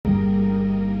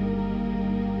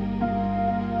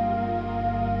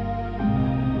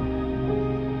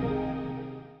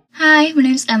Hi, my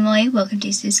name's Emily. Welcome to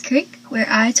Seuss Creek, where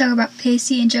I talk about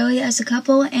Pacey and Joey as a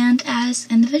couple and as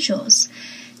individuals.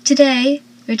 Today,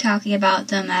 we're talking about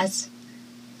them as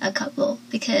a couple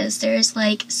because there's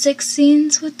like 6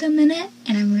 scenes with them in it,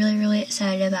 and I'm really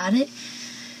excited about it.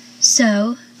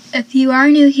 So, if you are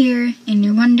new here and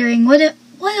you're wondering what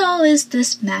all is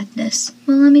this madness,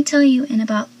 well, let me tell you in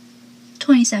about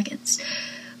 20 seconds.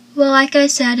 Well, like I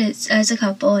said, it's as a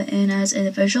couple and as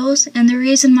individuals, and the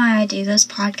reason why I do this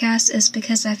podcast is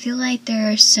because I feel like there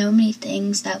are so many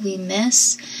things that we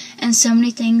miss, and so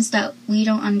many things that we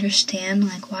don't understand,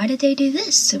 like why did they do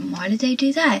this, and why did they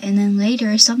do that, and then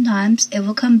later, sometimes, it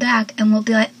will come back, and we'll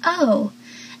be like, oh,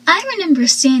 I remember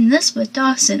seeing this with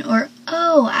Dawson, or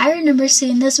oh, I remember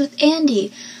seeing this with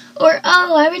Andy, or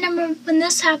oh, I remember when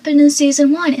this happened in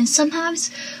season 1, and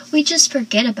sometimes we just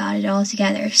forget about it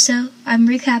altogether. So I'm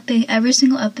recapping every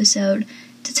single episode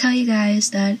to tell you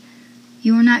guys that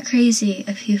you are not crazy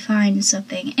if you find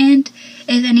something. And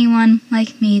if anyone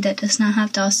like me that does not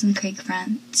have Dawson Creek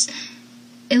friends,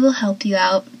 it will help you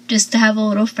out just to have a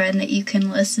little friend that you can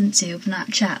listen to but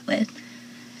not chat with.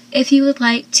 If you would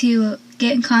like to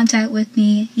get in contact with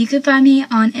me, you can find me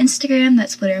on Instagram,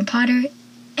 that's Witter and Potter.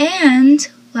 And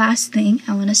last thing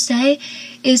I want to say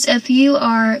is if you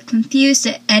are confused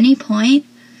at any point,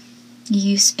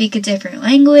 you speak a different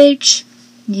language,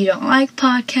 you don't like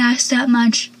podcasts that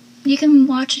much, you can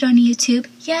watch it on YouTube.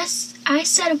 Yes, I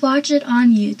said watch it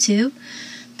on YouTube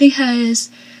because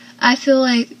I feel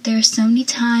like there's so many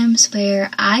times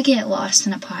where I get lost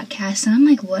in a podcast and I'm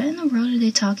like, what in the world are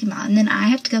they talking about? And then I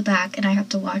have to go back and I have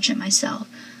to watch it myself.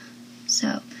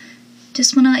 So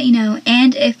just want to let you know,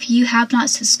 and if you have not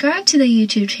subscribed to the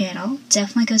YouTube channel,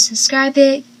 definitely go subscribe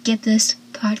it, give this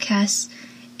podcast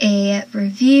a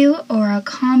review or a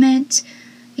comment,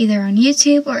 either on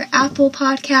YouTube or Apple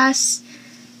Podcasts,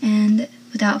 and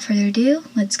without further ado,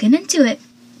 let's get into it.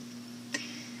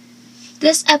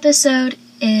 This episode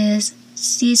is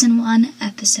Season 1,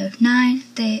 Episode 9.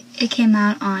 It came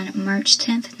out on March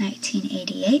 10th,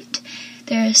 1988.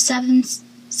 There are 7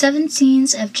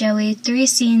 scenes of Joey, 3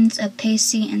 scenes of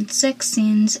Pacey, and 6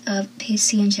 scenes of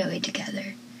Pacey and Joey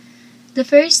together. The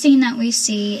first scene that we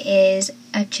see is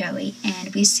of Joey,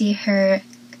 and we see her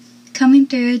coming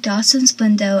through Dawson's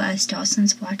window as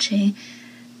Dawson's watching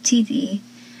TV,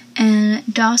 and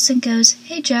Dawson goes,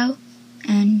 "Hey, Joe,"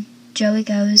 and Joey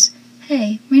goes,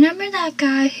 "Hey, remember that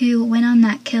guy who went on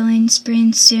that killing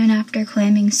spree soon after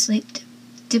claiming sleep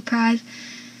deprived?"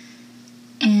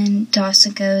 And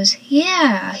Dawson goes,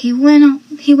 "Yeah, he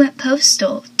went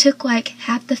postal, took like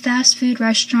half the fast food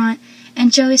restaurant,"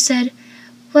 and Joey said,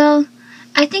 "Well,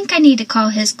 I think I need to call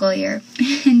his lawyer."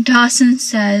 And Dawson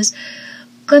says,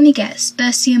 "Let me guess,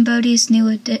 Bessie and Bodie's new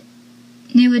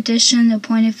addition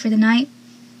appointed for the night?"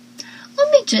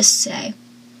 Let me just say,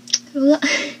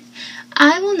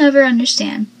 I will never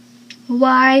understand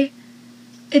why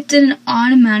it didn't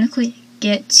automatically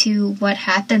get to what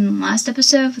happened last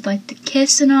episode with like the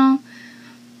kiss and all,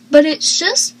 but it's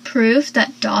just proof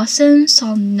that Dawson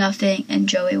saw nothing in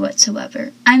Joey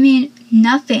whatsoever. I mean,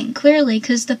 nothing, clearly,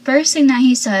 because the first thing that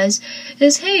he says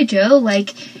is, "Hey, Joe,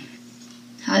 like,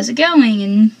 how's it going?"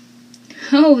 And,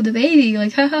 "Oh, the baby,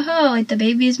 like, ha ha ha, like, the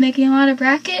baby is making a lot of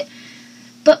racket."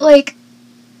 But, like,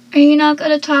 are you not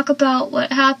going to talk about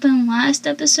what happened last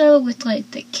episode with, like,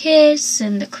 the kiss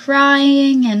and the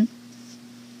crying and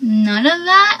none of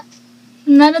that?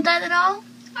 None of that at all?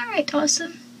 Alright,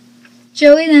 Dawson.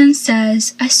 Joey then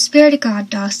says, "I swear to God,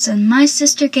 Dawson, my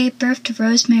sister gave birth to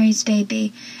Rosemary's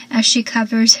baby," as she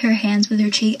covers her hands with her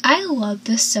cheek. I love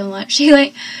this so much. She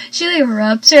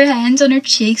rubs her hands on her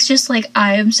cheeks just like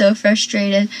I am so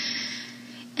frustrated.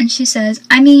 And she says,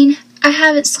 "I mean, I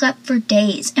haven't slept for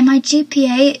days, and my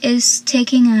GPA is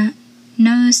taking a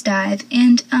nosedive,"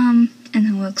 and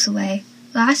then looks away.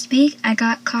 "Last week, I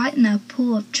got caught in a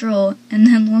pool of drool," and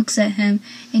then looks at him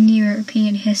in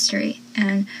European history.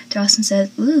 And Dawson says,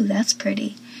 "Ooh, that's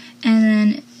pretty." And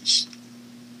then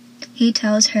he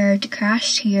tells her to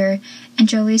crash here, and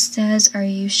Joey says, "Are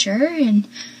you sure?" And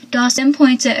Dawson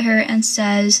points at her and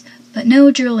says, "But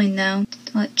no drooling, though."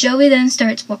 Joey then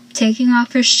starts taking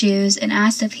off her shoes and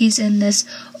asks if he's in this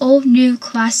old new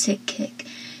classic kick,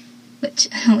 which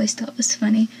I always thought was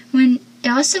funny. When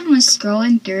Dawson was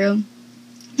scrolling through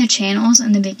the channels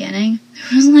in the beginning,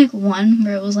 there was like one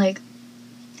where it was like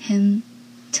him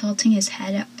tilting his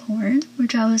head at porn,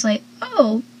 which I was like,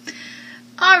 oh,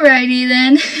 alrighty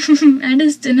then. I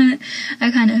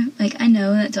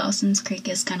know that Dawson's Creek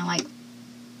is kind of like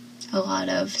a lot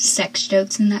of sex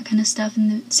jokes and that kind of stuff in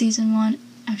the season 1,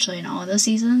 actually in all of the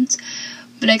seasons,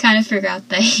 but I kind of forgot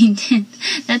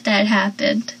that that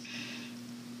happened.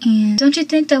 And don't you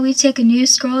think that we take a new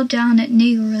scroll down at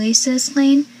new releases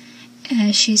lane?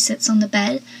 As she sits on the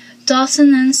bed.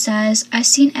 Dawson then says, I've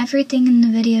seen everything in the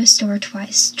video store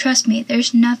twice. Trust me,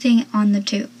 there's nothing on the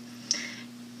tube.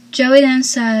 Joey then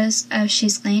says, as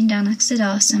she's laying down next to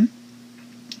Dawson,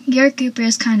 Garrett Cooper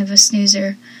is kind of a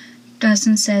snoozer.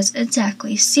 Dawson says,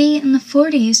 exactly. See, in the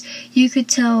 40s, you could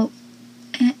tell,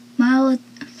 well,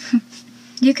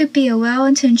 you could be a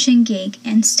well-intentioned geek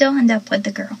and still end up with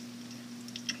the girl.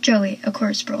 Joey, of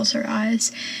course, rolls her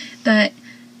eyes,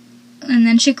 and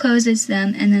then she closes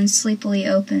them and then sleepily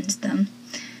opens them.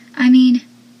 And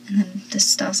then this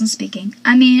is Dawson speaking.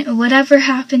 Whatever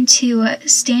happened to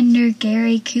standard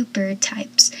Gary Cooper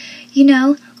types? You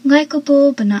know,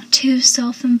 likable but not too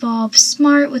self-involved,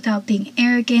 smart without being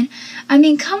arrogant.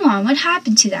 Come on, what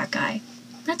happened to that guy?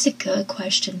 That's a good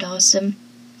question, Dawson.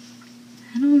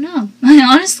 I don't know. I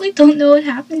honestly don't know what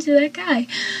happened to that guy.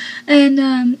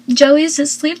 And Joey's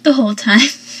asleep the whole time,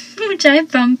 which I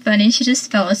found funny. She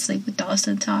just fell asleep with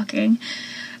Dawson talking.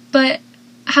 But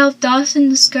how Dawson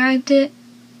described the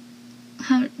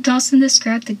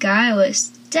guy was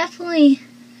definitely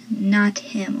not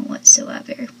him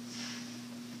whatsoever.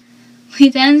 We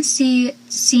then see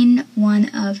scene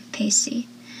 1 of Pacey.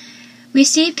 We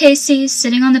see Pacey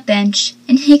sitting on the bench,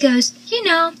 and he goes, you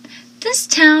know, this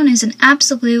town is an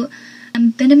absolute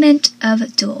embodiment of a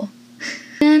duel.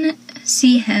 Then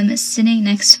see him sitting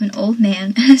next to an old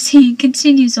man as he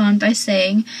continues on by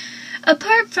saying,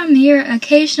 apart from your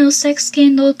occasional sex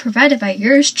scandal provided by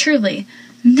yours truly,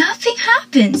 nothing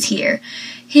happens here.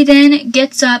 He then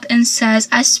gets up and says,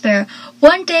 I swear,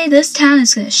 one day this town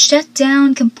is going to shut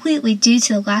down completely due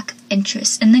to the lack of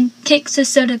interest, and then kicks a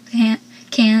soda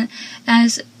can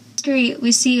as on the street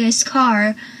we see his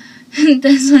car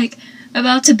that's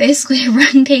about to basically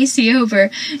run Pacey over,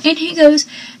 and he goes,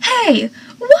 hey,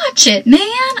 watch it, man!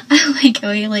 I like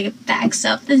how he backs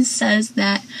up and says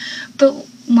that. But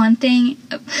one thing,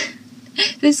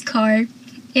 this car,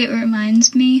 it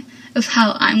reminds me of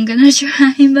how I'm gonna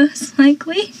drive most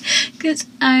likely, because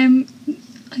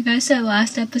like I said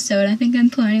last episode, I think I'm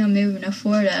planning on moving to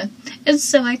Florida, and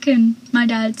so my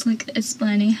dad's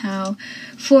explaining how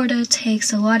Florida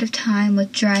takes a lot of time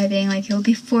with driving, it'll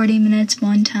be 40 minutes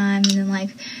one time, and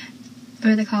then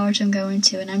for the college I'm going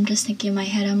to, and I'm just thinking in my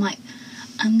head, I'm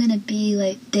gonna be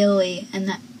like Billy in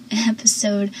that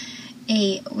episode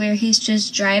 8, where he's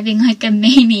just driving like a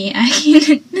maniac,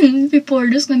 and people are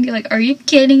just gonna be like, are you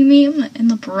kidding me? I'm gonna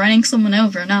end up running someone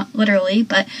over, not literally,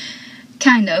 but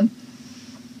kind of.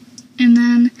 And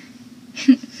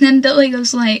then Billy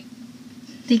goes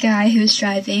the guy who's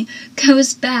driving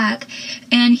goes back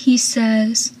and he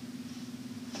says,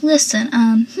 listen,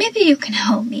 maybe you can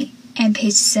help me. And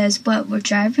Pacey says, what, we're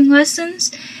driving lessons?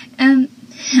 And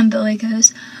Billy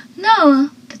goes, no,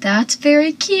 but that's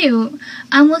very cute.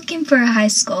 I'm looking for a high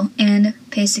school. And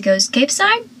Pacey goes, Cape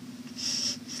Side?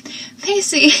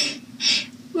 Pacey,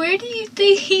 where do you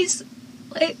think he's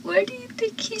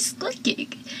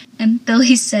looking? And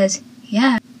Billy says,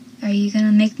 yeah, are you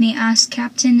gonna make me ask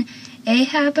Captain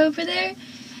Ahab over there?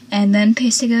 And then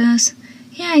Pacey goes,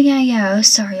 yeah, oh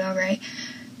sorry, alright.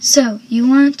 So, you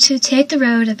want to take the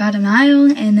road about a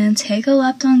mile and then take a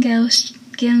left on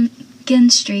Ginn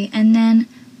Street, and then,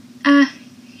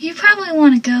 you probably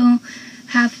want to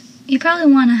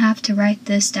have to write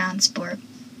this down, sport.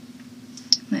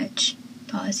 Which,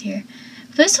 pause here.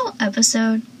 This whole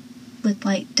episode with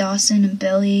Dawson and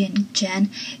Billy and Jen,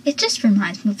 it just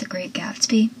reminds me of The Great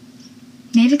Gatsby.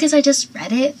 Maybe because I just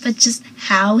read it, but just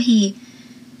how he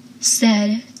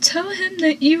said, tell him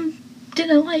that you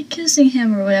didn't like kissing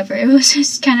him or whatever. It was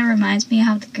just kind of reminds me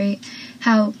how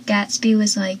Gatsby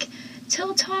was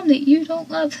tell Tom that you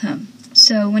don't love him.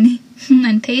 So when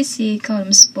Pacey called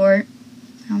him sport,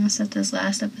 I almost said this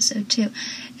last episode too,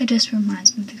 it just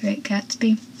reminds me of The Great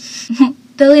Gatsby.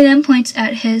 Billy then points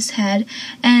at his head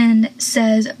and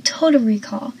says, Total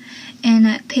Recall.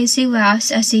 And Pacey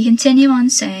laughs as he continues on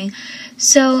saying,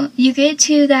 so you get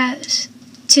to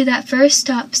that first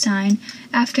stop sign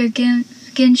after Ginn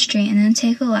Street and then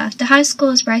take a left. The high school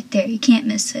is right there. You can't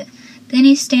miss it. Then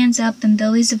he stands up and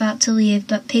Billy's about to leave,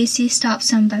 but Pacey stops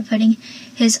him by putting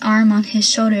his arm on his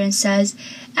shoulder and says,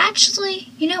 actually,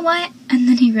 you know what? And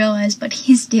then he realizes what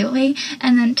he's doing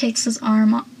and then takes his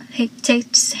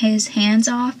hands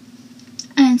off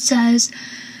and says,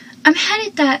 I'm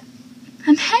headed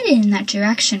in that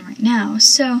direction right now,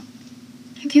 so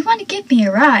if you want to give me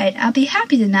a ride, I'll be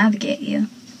happy to navigate you.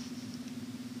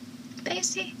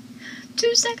 Pacey,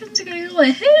 2 seconds ago you're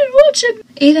like, hey, watch him.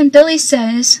 Even Billy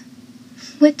says,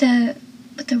 with the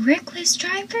reckless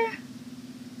driver?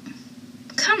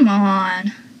 Come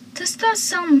on. does that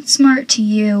sound smart to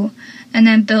you? And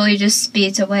then Billy just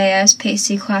speeds away as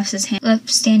Pacey claps his hand, left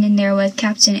standing there with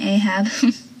Captain Ahab.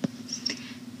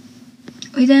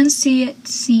 We then see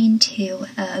scene 2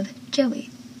 of Joey.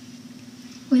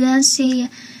 We then see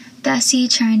Bessie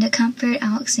trying to comfort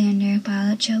Alexander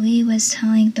while Joey was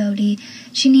telling Bodhi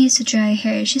she needs to dry her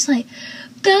hair. She's like,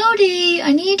 Bodhi,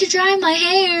 I need to dry my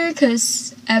hair,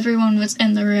 because everyone was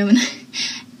in the room.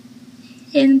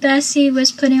 And Bessie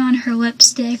was putting on her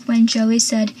lipstick when Joey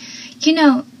said, you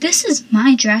know, this is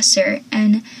my dresser.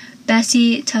 And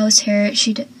Bessie tells her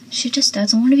she just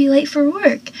doesn't want to be late for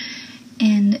work.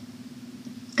 And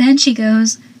then she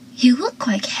goes, you look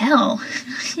like hell.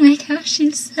 Like how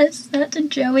she says that to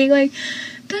Joey. Like,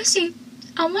 Bessie,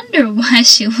 I wonder why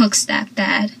she looks that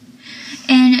bad.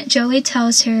 And Joey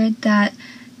tells her that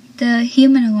the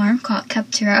human alarm clock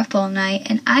kept her up all night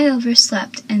and I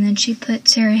overslept. And then she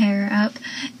puts her hair up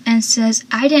and says,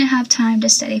 I didn't have time to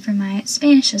study for my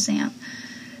Spanish exam.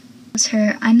 Tells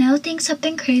her, I know things have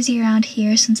been crazy around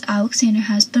here since Alexander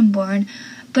has been born,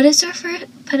 but it's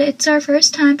our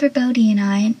first time for Bodhi and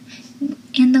I.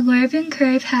 And the Lurven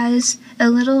curve has a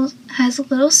little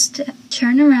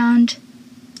turn around,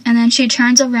 and then she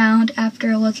turns around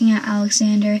after looking at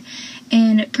Alexander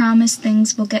and promise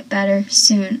things will get better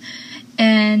soon.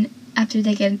 And after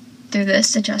they get through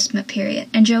this adjustment period.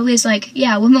 And Joey's like,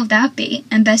 yeah, when will that be?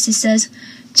 And Bessie says,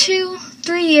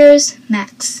 2-3 years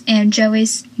max. And Joey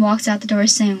walks out the door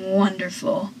saying,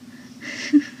 wonderful.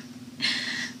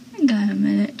 Got a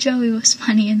minute. Joey was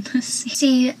funny in this scene.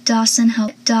 See Dawson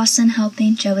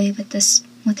helping Joey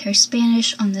with her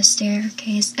Spanish on the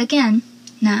staircase. Again,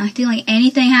 not acting like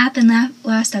anything happened that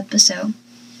last episode.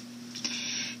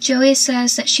 Joey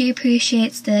says that she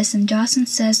appreciates this, and Dawson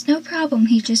says no problem.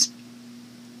 He just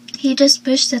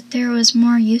wished that there was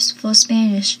more useful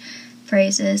Spanish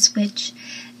phrases, which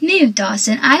new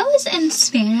Dawson. I was in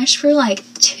Spanish for like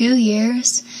 2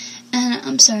 years. And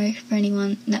I'm sorry for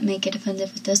anyone that may get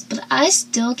offended with this, but I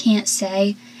still can't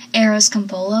say Arroz con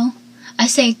Pollo. I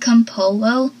say con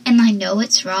Pollo, and I know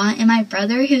it's wrong. And my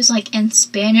brother, who's like in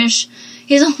Spanish,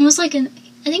 he's almost like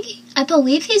I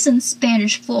believe he's in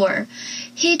Spanish 4.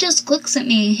 He just looks at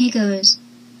me and he goes,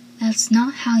 that's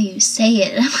not how you say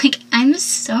it. I'm like, I'm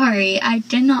sorry, I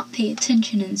did not pay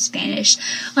attention in Spanish.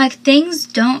 Like, things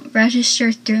don't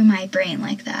register through my brain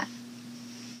like that.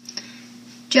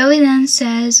 Joey then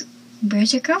says,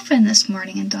 where's your girlfriend this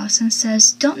morning? And Dawson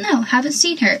says, don't know, haven't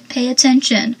seen her, pay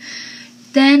attention.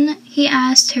 Then he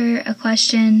asked her a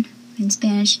question in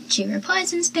Spanish, and she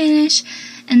replies in Spanish,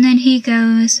 and then he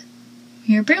goes,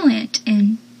 you're brilliant.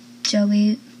 And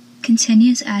Joey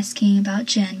continues asking about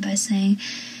Jen by saying,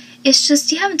 it's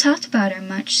just you haven't talked about her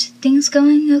much. Things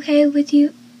going okay with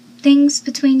you? Things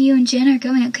between you and Jen are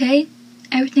going okay?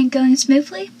 Everything going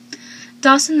smoothly?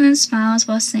 Dawson then smiles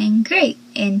while saying, great,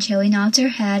 and Joey nods her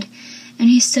head, and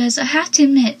he says, I have to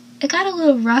admit, it got a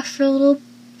little rough for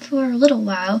a little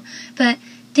while, but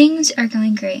things are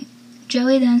going great.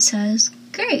 Joey then says,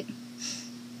 great.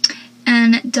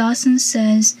 And Dawson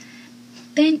says,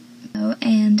 Benyo,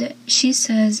 and she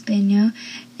says, Benyo,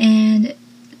 and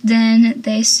then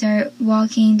they start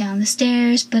walking down the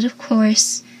stairs, but of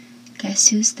course, guess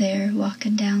who's there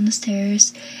walking down the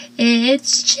stairs?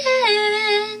 It's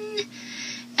Jen!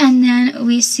 And then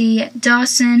we see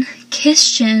Dawson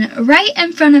kiss Jen right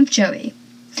in front of Joey.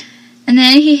 And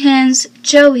then he hands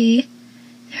Joey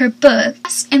her book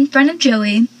in front of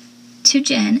Joey to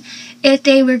Jen if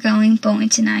they were going bowling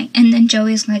tonight. And then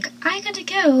Joey's like, I gotta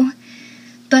go.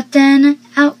 But then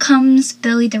out comes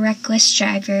Billy the reckless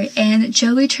driver, and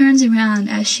Joey turns around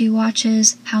as she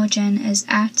watches how Jen is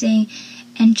acting,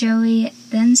 and Joey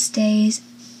then stays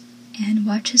and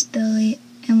watches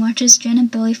Jen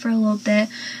and Billy for a little bit,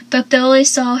 but Billy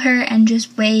saw her and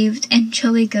just waved, and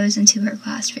Joey goes into her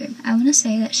classroom. I want to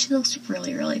say that she looks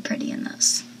really, really pretty in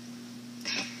this.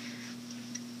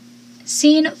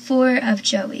 Scene 4 of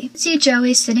Joey. We see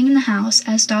Joey sitting in the house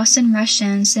as Dawson rushed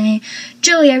in saying,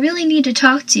 Joey, I really need to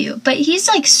talk to you. But he's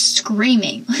like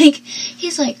screaming.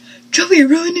 He's like, Joey, I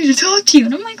really need to talk to you.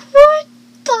 And I'm like, why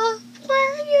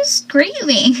are you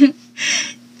screaming?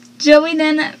 Joey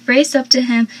then raced up to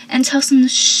him and tells him,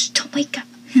 shh, don't wake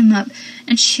him up.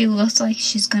 And she looks like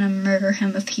she's gonna murder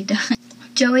him if he does.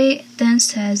 Joey then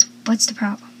says, what's the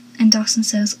problem? And Dawson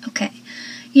says, okay,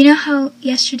 you know how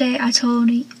yesterday I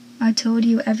told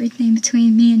you everything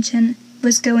between me and Jen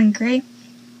was going great?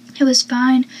 It was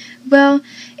fine. Well,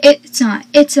 it's not.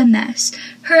 It's a mess.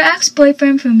 Her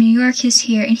ex-boyfriend from New York is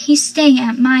here, and he's staying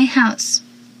at my house.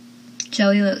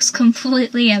 Joey looks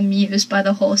completely amused by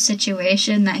the whole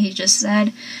situation that he just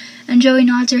said. And Joey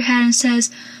nods her head and says,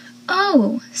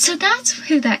 Oh, so that's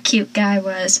who that cute guy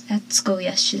was at school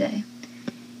yesterday.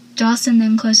 Dawson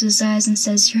then closes his eyes and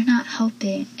says, "You're not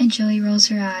helping," and Joey rolls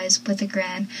her eyes with a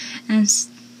grin, and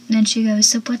then she goes,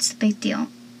 "So what's the big deal?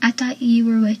 I thought you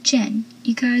were with Jen.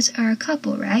 You guys are a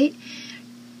couple, right?"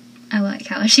 I like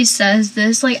how she says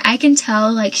this. Like, I can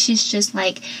tell, like, she's just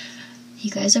like,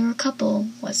 "You guys are a couple.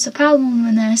 What's the problem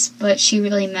with this?" But she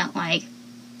really meant, like,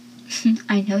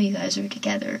 "I know you guys are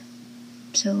together.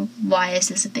 So why is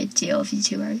this a big deal if you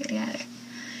two are together?"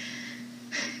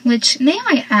 Which, may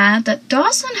I add, that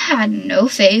Dawson had no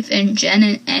faith in Jen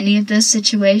in any of this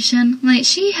situation. Like,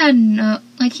 he had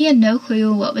no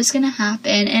clue what was gonna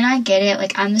happen, and I get it,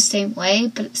 like, I'm the same way,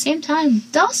 but at the same time,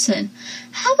 Dawson,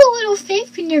 have a little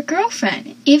faith in your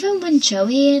girlfriend. Even when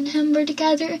Joey and him were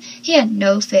together, he had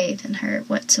no faith in her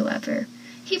whatsoever.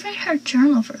 He read her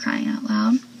journal, for crying out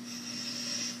loud.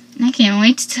 And I can't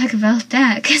wait to talk about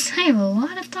that, because I have a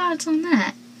lot of thoughts on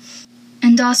that.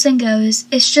 And Dawson goes,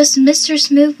 "It's just Mr.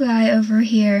 Smooth Guy over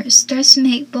here starts to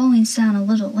make bowling sound a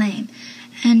little lame."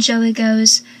 And Joey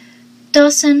goes,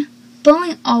 "Dawson,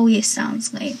 bowling always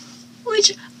sounds lame."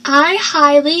 Which I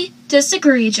highly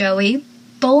disagree, Joey.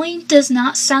 Bowling does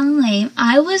not sound lame.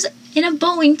 I was in a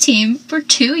bowling team for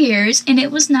 2 years, and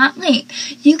it was not lame.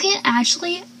 You can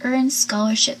actually earn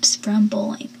scholarships from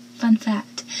bowling. Fun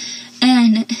fact.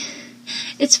 And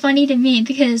it's funny to me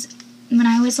because when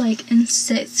I was like in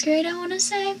 6th grade, I want to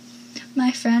say,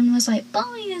 my friend was like,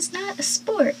 "Bowling is not a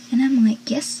sport." And I'm like,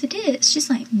 "Yes, it is." She's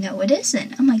like, "No, it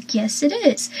isn't." I'm like, "Yes, it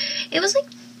is." It was like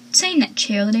saying that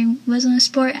cheerleading wasn't a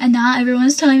sport, and now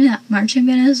everyone's telling me that marching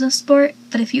band is a sport.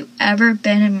 But if you've ever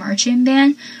been in marching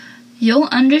band, you'll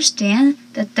understand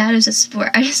that that is a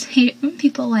sport. I just hate it when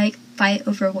people like fight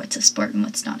over what's a sport and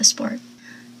what's not a sport.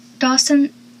 Dawson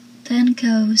then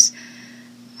goes,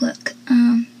 "Look,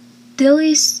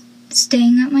 Billy's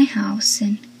staying at my house,"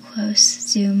 and close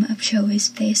zoom of Joey's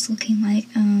face looking like,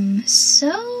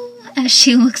 so? As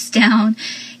she looks down,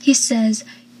 he says,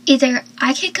 "Either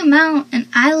I kick him out and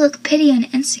I look petty and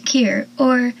insecure,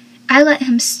 or I let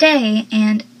him stay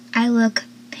and I look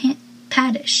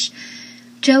paddish."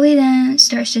 Joey then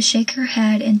starts to shake her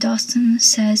head, and Dawson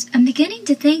says, "I'm beginning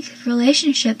to think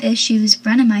relationship issues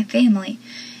run in my family."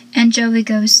 And Joey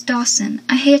goes, "Dawson,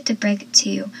 I hate to break it to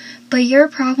you, but your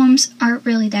problems aren't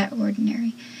really that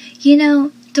ordinary. You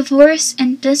know, divorce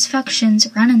and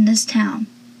dysfunctions run in this town."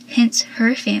 Hence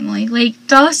her family. Like,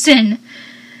 Dawson,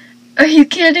 are you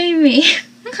kidding me?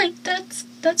 Like,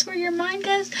 that's where your mind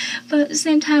goes? But at the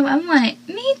same time, I'm like,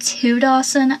 me too,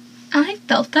 Dawson. I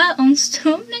felt that on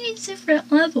so many different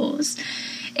levels.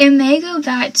 It may go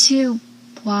back to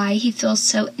why he feels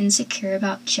so insecure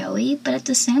about Joey, but at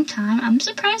the same time, I'm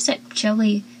surprised that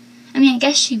Joey, I mean, I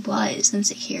guess she was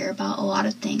insecure about a lot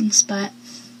of things, but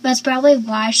that's probably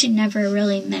why she never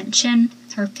really mentioned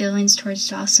her feelings towards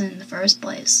Dawson in the first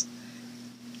place.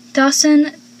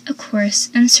 Dawson, of course,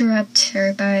 interrupts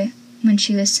her by when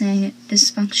she was saying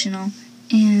dysfunctional,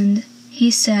 and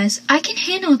he says, "I can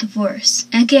handle divorce,"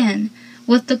 again,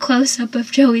 with the close-up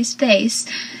of Joey's face,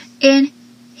 and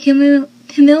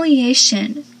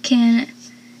humiliation can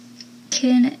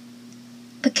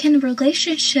a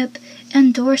relationship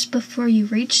endorse before you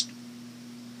reach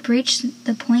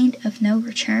the point of no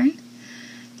return?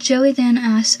 Joey then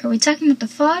asks, "Are we talking about the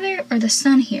father or the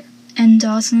son here?" And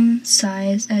Dawson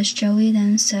sighs as Joey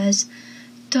then says,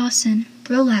 "Dawson,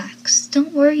 relax.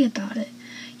 Don't worry about it.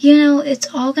 You know, it's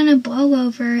all gonna blow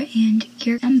over and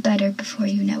you're gonna be better before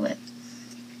you know it."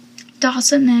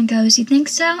 Dawson then goes, "You think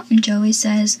so?" And Joey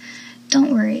says,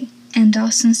 "Don't worry." And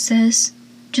Dawson says,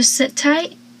 "Just sit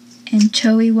tight." And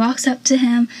Joey walks up to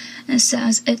him and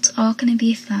says, "It's all gonna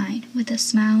be fine," with a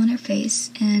smile on her face.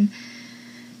 And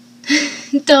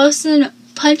Dawson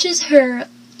punches her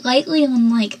lightly on,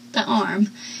 like, the arm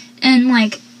and,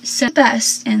 like, says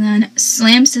best, and then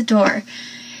slams the door.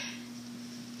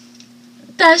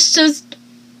 That's just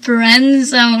friend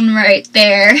zone right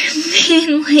there.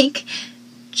 Being like,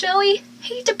 Joey,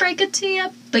 hate to break it to you,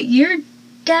 but you're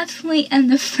definitely in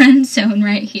the friend zone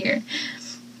right here.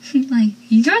 Like,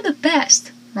 "You're the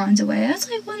best," runs away. That's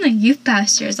like one of the youth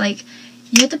pastors. Like,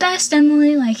 "You're the best,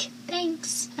 Emily." Like,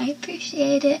 "Thanks, I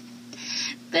appreciate it."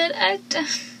 But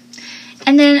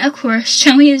and then, of course,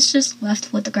 Joey is just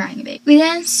left with the crying baby. We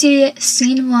then see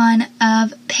scene 1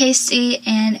 of Pacey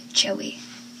and Joey.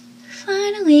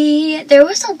 Finally, there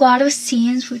was a lot of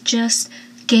scenes with just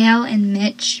Gail and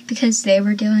Mitch because they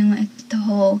were dealing with the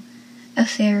whole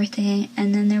affair thing,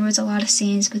 and then there was a lot of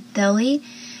scenes with Billy.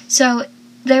 So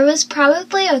there was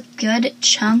probably a good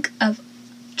chunk of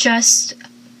just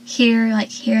here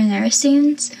and there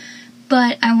scenes,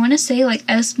 But I want to say, like,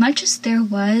 as much as there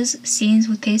was scenes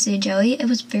with Pacey and Joey, it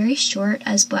was very short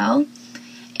as well.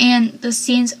 And the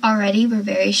scenes already were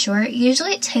very short.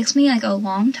 Usually it takes me, like, a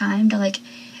long time to, like,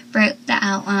 write the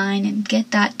outline and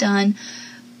get that done.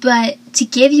 But to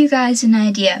give you guys an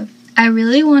idea, I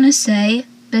really want to say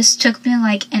this took me,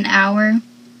 like, an hour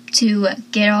to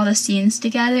get all the scenes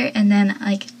together. And then,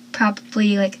 like,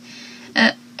 probably, like,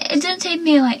 it didn't take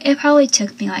me, like, it probably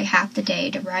took me, like, half the day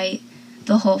to write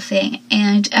the whole thing,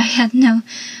 and I had my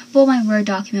Word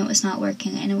document was not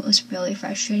working, and it was really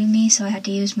frustrating me, so I had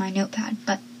to use my notepad.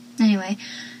 But anyway,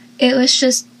 there was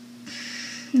just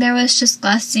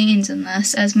less scenes in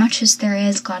this, as much as there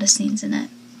is a lot of scenes in it.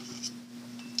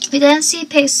 We then see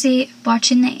Pacey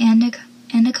watching the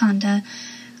Anaconda,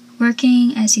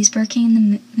 as he's working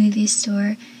in the movie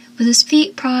store, with his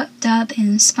feet propped up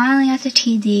and smiling at the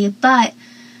TV, but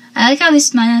I like how he's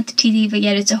smiling at the TV, but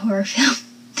yet it's a horror film.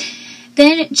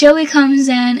 Then Joey comes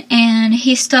in and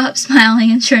he stops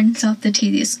smiling and turns off the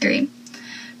TV screen.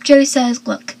 Joey says,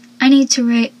 "Look, I need to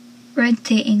rent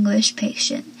The English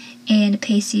Patient." And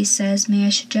Pacey says, "May I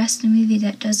suggest a movie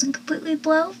that doesn't completely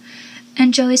blow?"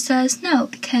 And Joey says, "No,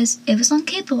 because it was on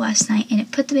cable last night and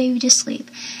it put the baby to sleep.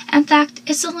 In fact,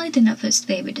 it's the only thing that puts the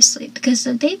baby to sleep, because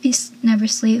the baby never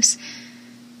sleeps.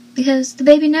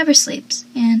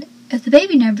 And if the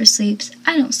baby never sleeps,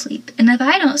 I don't sleep. And if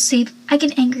I don't sleep, I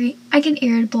get angry, I get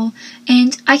irritable,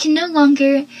 and I can no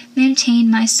longer maintain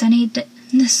my sunny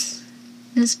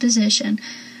disposition.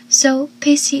 So,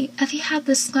 Pacey, if you have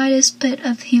the slightest bit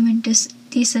of human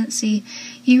decency,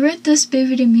 you rent this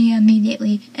baby to me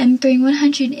immediately and bring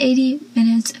 180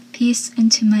 minutes of peace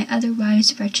into my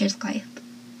otherwise wretched life.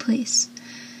 Please."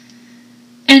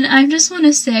 And I just want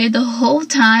to say, the whole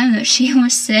time that she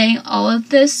was saying all of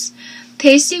this,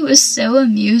 Pacey was so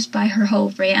amused by her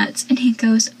whole rant, and he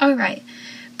goes, "Alright,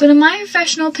 but in my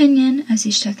professional opinion," as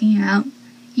he's checking her out,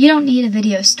 "you don't need a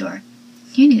video store.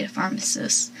 You need a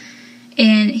pharmacist."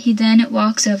 And he then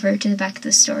walks over to the back of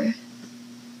the store.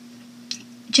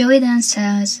 Joey then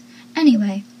says,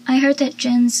 "Anyway, I heard that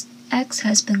Jen's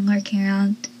ex-husband lurking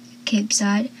around Cape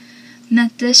Side.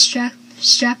 Met this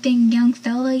strapping young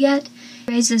fella yet?"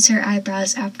 Raises her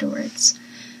eyebrows afterwards.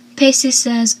 Pacey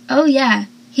says, "Oh yeah,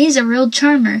 he's a real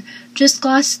charmer. Just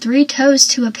lost 3 toes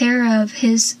to a pair of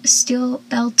his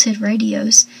steel-belted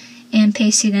radios." And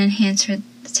Pacey then hands her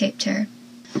the tape to her.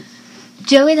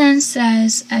 Joey then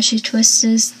says, as she twists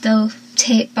the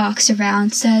tape box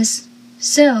around, says,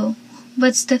 "So,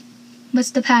 what's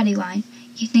the patty line?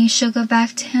 You think she'll go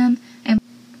back to him and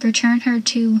return her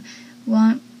to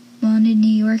wanted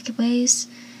New York ways?"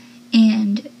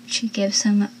 And she gives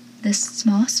him this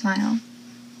small smile.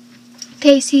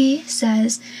 Pacey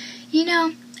says,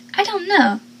 "I don't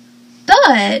know.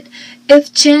 But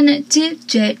if Jen did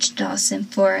ditch Dawson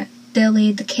for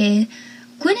Billy the Kid,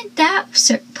 wouldn't that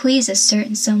please a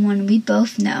certain someone we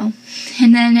both know?"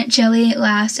 And then Joey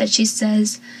laughs as she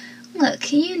says,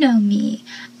 "Look, you know me.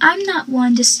 I'm not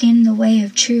one to stand in the way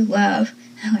of true love."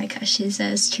 I like how she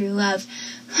says true love.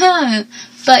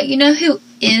 But you know who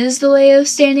is the way of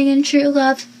standing in true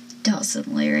love? Dawson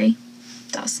Leary.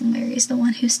 Dawson Leary is the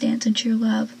one who stands in true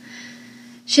love.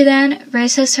 She then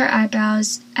raises her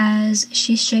eyebrows as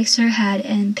she shakes her head,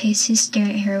 and Pacey's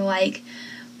staring at her like,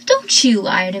 "Don't you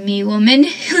lie to me, woman."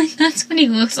 Like, that's what he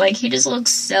looks like. He just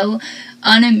looks so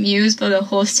unamused by the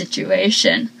whole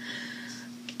situation.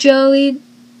 Joey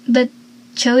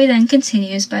then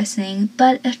continues by saying,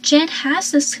 "But if Jen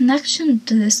has this connection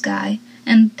to this guy,"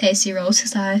 and Pacey rolls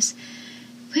his eyes,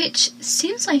 which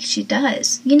seems like she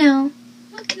does.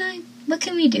 What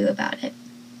can we do about it?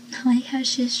 I like how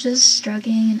she's just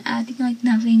shrugging and acting like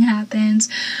nothing happens.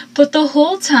 But the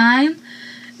whole time,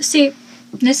 see,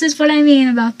 this is what I mean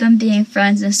about them being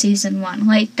friends in season 1.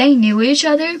 Like, they knew each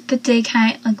other, but they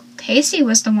Pacey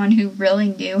was the one who really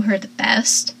knew her the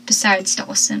best, besides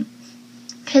Dawson.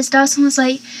 Because Dawson was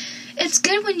like, it's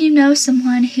good when you know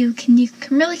someone who you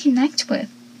can really connect with.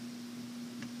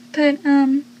 But,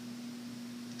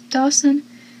 Dawson,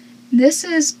 this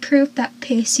is proof that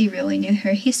Pacey really knew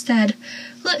her. He said,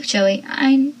 "Look, Joey,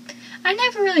 I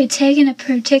never really taken a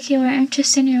particular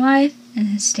interest in your life," and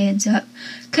then stands up,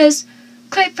 "'cause,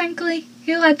 quite frankly,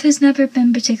 your life has never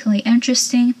been particularly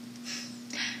interesting."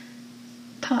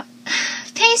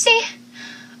 Pacey,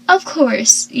 of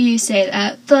course you say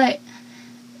that, but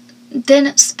then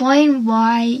explain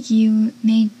why you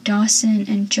made Dawson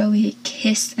and Joey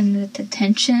kiss in the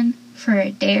detention for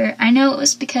a dare. I know it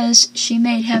was because she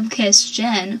made him kiss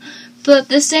Jen, but at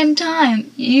the same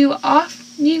time, you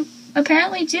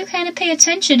apparently do kind of pay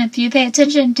attention if you pay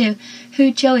attention to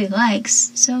who Joey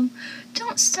likes. So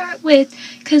don't start with,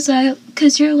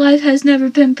 cause your life has never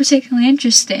been particularly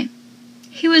interesting.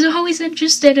 He was always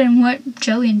interested in what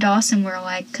Joey and Dawson were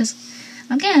like, cause,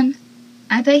 again,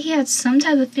 I bet he had some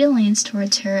type of feelings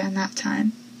towards her in that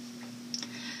time.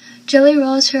 Joey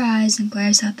rolls her eyes and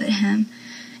glares up at him,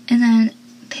 and then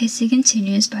Pacey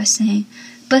continues by saying,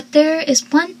 "But there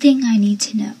is one thing I need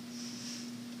to know.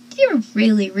 You're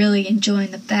really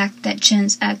enjoying the fact that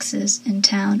Jen's ex is in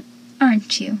town,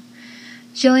 aren't you?"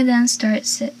 Joey then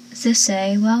starts to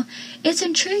say, "Well, it's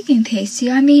intriguing,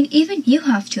 Pacey. I mean, even you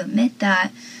have to admit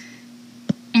that."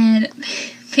 And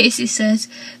Pacey says,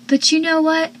 "But you know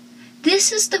what?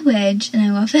 This is the wedge," and I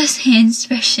love his hand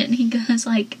expression. He goes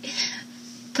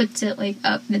puts it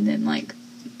up and then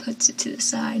puts it to the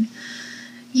side.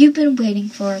 "You've been waiting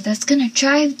for, that's gonna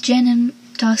drive Jen and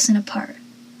Dawson apart,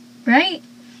 right?"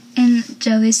 And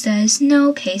Joey says,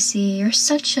 "No, Pacey, you're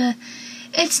such a...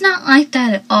 It's not like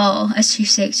that at all," as she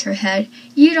shakes her head.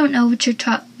 "You don't know what you're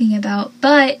talking about."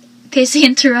 But Pacey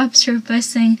interrupts her by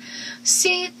saying,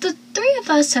 "See, the three of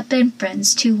us have been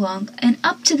friends too long, and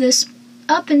up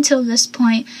until this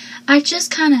point, I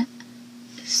just kind of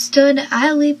stood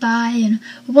idly by and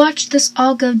watched this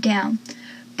all go down.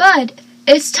 But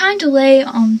it's time to lay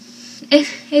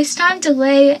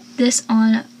this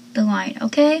on the line,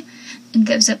 okay?" And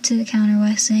goes up to the counter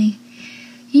while saying,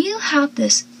 "You have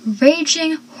this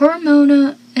raging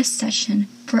hormonal obsession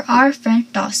for our friend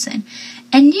Dawson,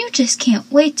 and you just can't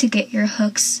wait to get your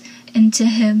hooks into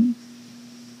him.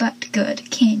 But good,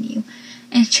 can you?"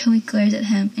 And Joey glares at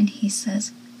him and he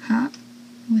says, "Huh?"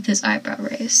 with his eyebrow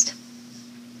raised.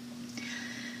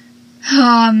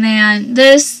 Oh man,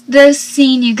 this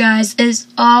scene, you guys, is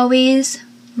always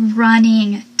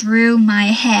running through my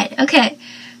head. Okay,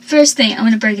 first thing, I'm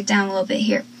going to break it down a little bit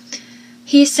here.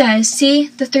 He says, "See,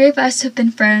 the three of us have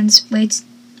been friends way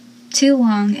too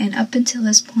long, and up until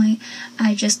this point,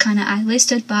 I just kind of idly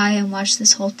stood by and watched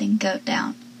this whole thing go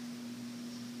down."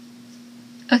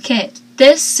 Okay,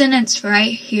 this sentence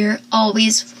right here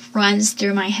always runs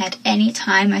through my head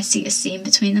anytime I see a scene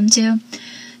between them two,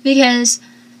 because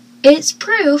it's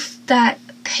proof that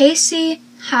Pacey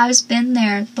has been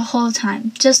there the whole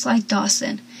time, just like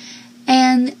Dawson.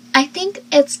 And I think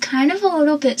it's kind of a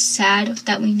little bit sad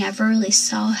that we never really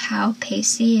saw how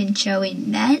Pacey and Joey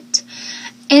met.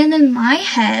 And in my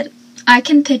head, I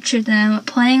can picture them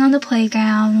playing on the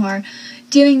playground or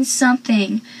doing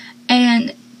something,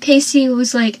 and Pacey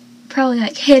was probably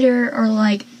hit her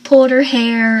or pulled her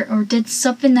hair or did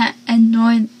something that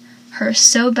annoyed her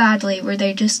so badly where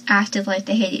they just acted like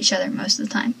they hate each other most of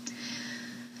the time.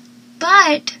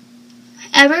 But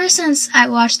ever since I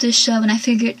watched this show and I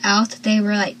figured out that they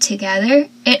were together,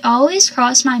 it always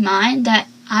crossed my mind that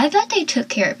I bet they took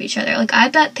care of each other. I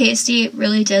bet Pacey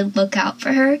really did look out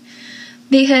for her,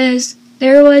 because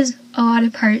there was a lot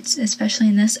of parts, especially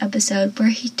in this episode, where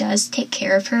he does take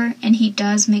care of her and he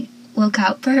does look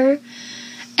out for her.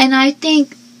 And I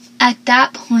think at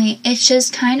that point, it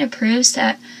just kind of proves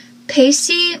that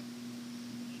Pacey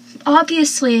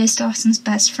obviously is Dawson's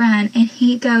best friend, and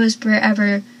he goes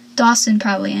wherever Dawson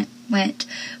probably went.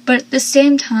 But at the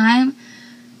same time,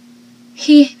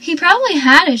 he probably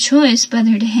had a choice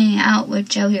whether to hang out with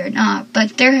Joey or not.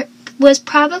 But there was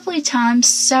probably times,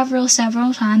 several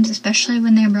times, especially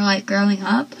when they were growing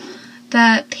up,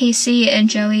 that Pacey and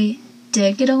Joey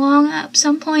did get along at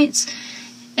some points.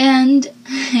 And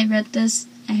I read this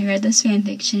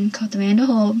fanfiction called Amanda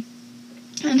Hole,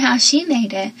 and how she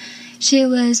made it. She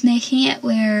was making it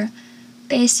where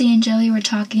Pacey and Joey were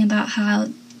talking about how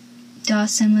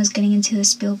Dawson was getting into the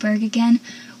Spielberg again,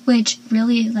 which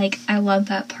really, I love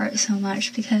that part so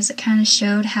much, because it kind of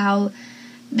showed how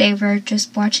they were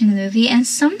just watching the movie. And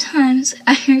sometimes,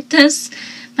 I heard this,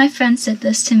 my friend said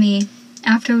this to me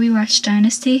after we watched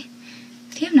Dynasty.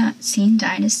 If you have not seen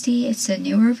Dynasty, it's a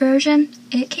newer version.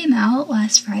 It came out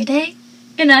last Friday,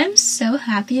 and I'm so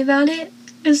happy about it,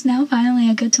 because now finally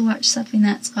I get to watch something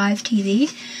that's live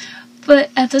TV.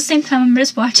 But at the same time, I'm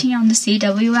just watching it on the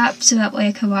CW app, so that way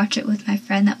I can watch it with my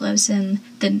friend that lives in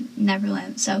the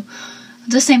Netherlands. So at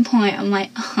the same point, I'm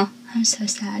oh, I'm so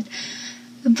sad.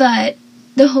 But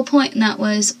the whole point in that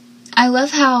was, I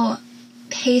love how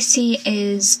Pacey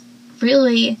is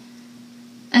really,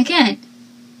 again,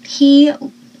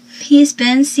 he's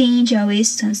been seeing Joey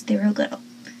since they were little.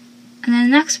 And then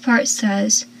the next part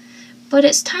says, "But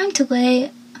it's time to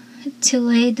lay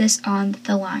this on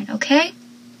the line, okay?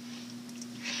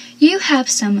 You have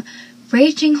some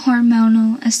raging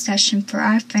hormonal obsession for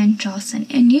our friend Dawson,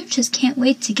 and you just can't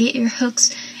wait to get your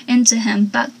hooks into him,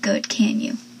 but good, can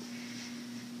you?"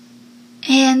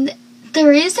 And the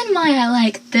reason why I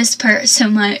like this part so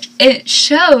much, it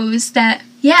shows that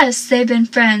yes, they've been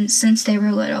friends since they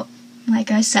were little,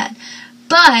 like I said.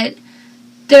 But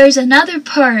there's another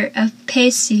part of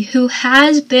Pacey who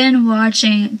has been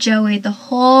watching Joey the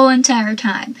whole entire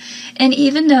time. And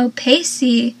even though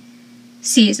Pacey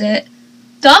sees it,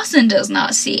 Dawson does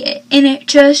not see it. And it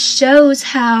just shows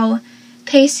how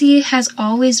Pacey has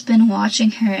always been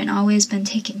watching her and always been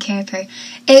taking care of her.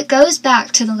 It goes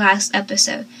back to the last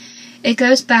episode. It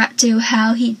goes back to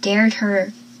how he dared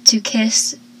her to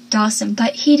kiss Dawson.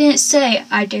 But he didn't say,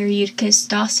 I dare you to kiss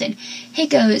Dawson. He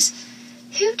goes,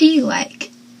 who do you like?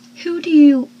 Who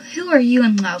are you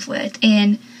in love with?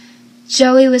 And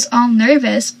Joey was all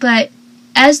nervous, but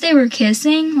as they were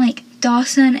kissing, like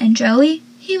Dawson and Joey,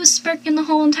 he was smirking the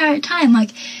whole entire time.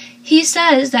 Like, he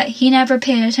says that he never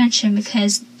paid attention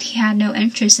because he had no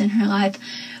interest in her life.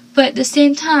 But at the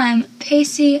same time,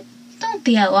 Pacey, don't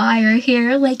be a liar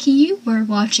here. Like, you were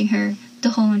watching her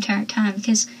the whole entire time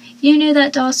because you knew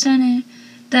that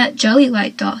that Joey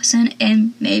liked Dawson,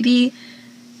 and maybe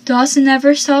Dawson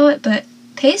never saw it, but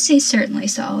Pacey certainly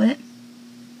saw it.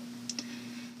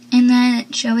 And then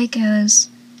Joey goes,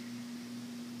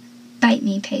 bite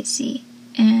me, Pacey.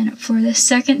 And for the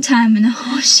second time in the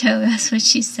whole show, that's what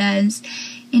she says.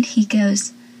 And he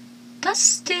goes,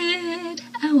 busted.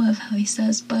 I love how he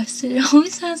says busted. It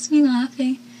always has me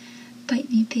laughing. Bite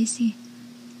me, Pacey.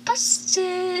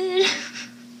 Busted.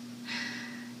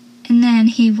 And then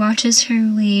he watches her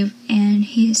leave and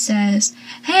he says,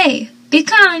 hey, be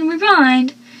kind,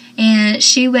 rewind. And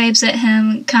she waves at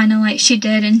him kind of like she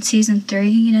did in season 3.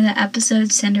 You know that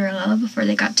episode Cinderella before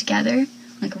they got together?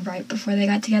 Like right before they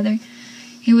got together.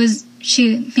 He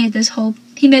made this whole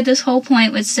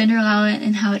point with Cinderella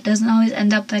and how it doesn't always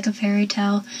end up like a fairy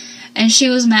tale. And she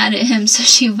was mad at him, so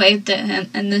she waved at him.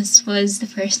 And this was the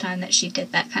first time that she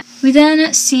did that kind. We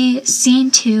then see scene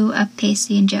 2 of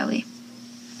Pacey and Joey.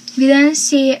 We then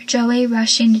see Joey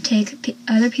rushing to take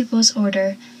other people's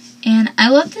order. And I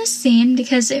love this scene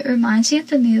because it reminds me of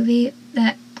the movie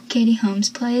that Katie Holmes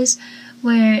plays,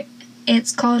 where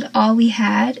it's called All We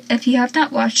Had. If you have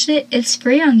not watched it, it's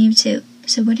free on YouTube.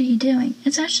 So what are you doing?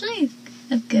 It's actually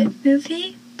a good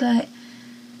movie, but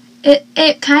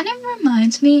it kind of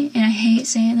reminds me, and I hate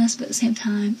saying this, but at the same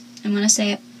time, I'm going to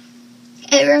say it.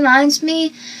 It reminds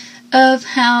me of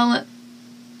how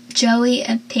Joey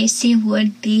and Pacey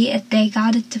would be if they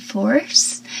got a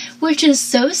divorce, which is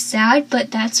so sad,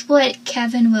 but that's what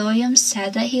Kevin Williams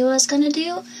said that he was going to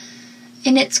do.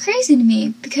 And it's crazy to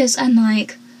me because I'm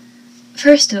like,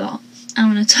 first of all,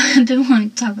 I've been wanting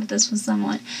to talk about this with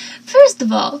someone. First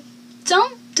of all,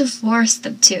 don't divorce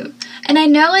them two. And I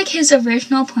know like his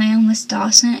original plan was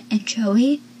Dawson and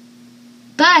Joey,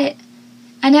 but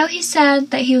I know he said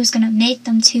that he was going to make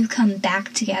them two come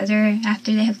back together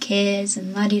after they have kids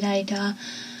and la-di-da-di-da.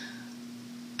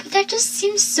 But that just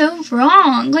seems so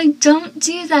wrong. Like, don't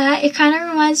do that. It kind of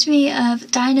reminds me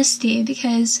of Dynasty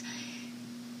because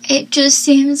it just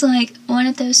seems like one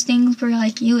of those things where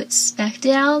like you expect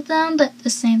it out of them, but at the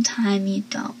same time you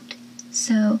don't.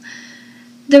 So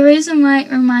the reason why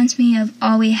it reminds me of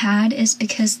All We Had is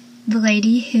because the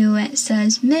lady who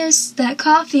says, "Miss, that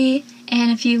coffee,"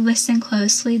 and if you listen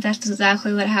closely, that's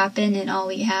exactly what happened in All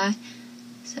We Had.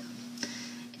 So,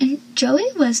 and Joey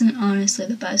wasn't honestly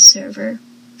the best server.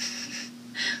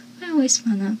 I always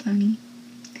found that funny.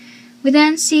 We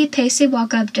then see Pacey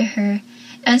walk up to her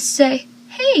and say,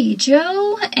 "Hey,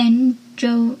 Joe," and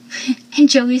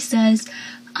Joey says,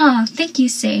 "Thank you,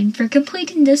 Satan, for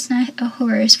completing this night of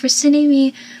horrors, for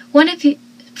sending one of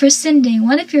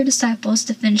your disciples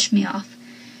to finish me off."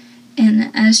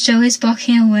 And as Joey's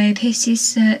walking away, Pacey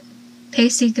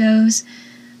goes,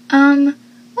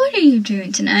 "What are you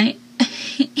doing tonight?"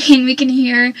 And we can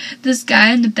hear this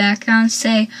guy in the background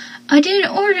say, "I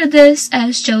didn't order this,"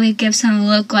 as Joey gives him a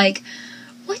look like,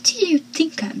 "What do you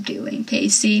think I'm doing,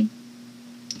 Pacey?"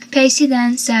 Pacey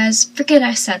then says, "Forget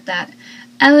I said that.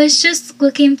 I was just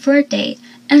looking for a date,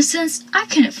 and since I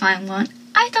couldn't find one,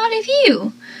 I thought of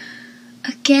you."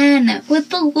 Again, with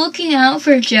the looking out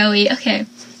for Joey. Okay,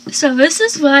 so this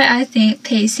is why I think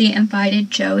Pacey invited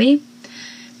Joey,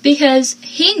 because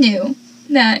he knew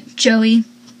that Joey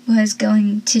was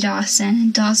going to Dawson,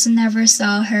 and Dawson never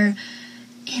saw her.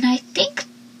 And I think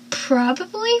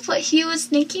probably what he was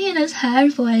thinking in his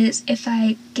head was, if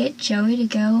I get Joey to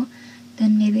go,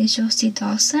 then maybe she'll see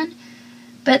Dawson.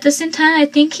 But at the same time, I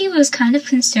think he was kind of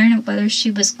concerned of whether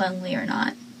she was lonely or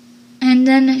not. And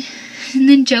then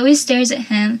Joey stares at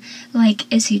him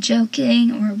like, is he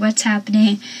joking or what's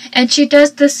happening? And she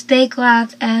does this fake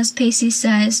laugh as Pacey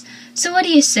says, "So what do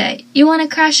you say? You want to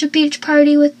crash a beach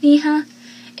party with me, huh?"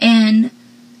 And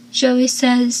Joey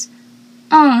says,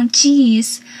 "Oh,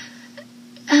 geez.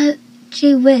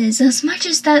 Gee whiz, as much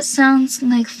as that sounds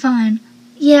like fun,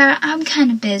 yeah, I'm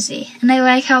kinda busy. And I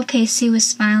like how Pacey was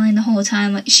smiling the whole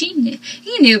time, like he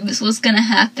knew this was gonna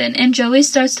happen. And Joey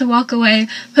starts to walk away,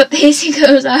 but Pacey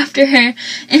goes after her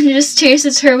and just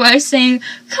chases her by saying,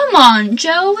 "Come on,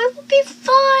 Joe, it will be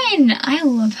fine." I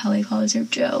love how he calls her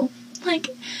Joe. Like,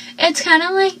 it's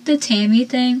kinda like the Tammy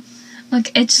thing.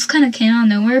 Like, it just kinda came out of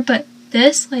nowhere, but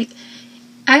this, like,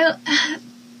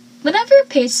 whenever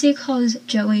Pacey calls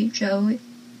Joey,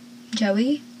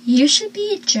 you should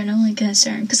be genuinely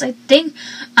concerned, because I think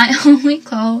I only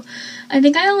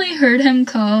heard him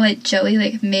call, like, Joey,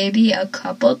 like, maybe a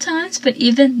couple times, but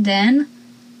even then,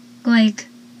 like,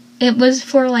 it was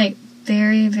for, like,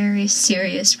 very, very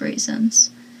serious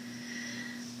reasons.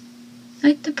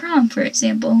 Like the prom, for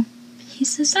example. He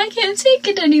says, "I can't take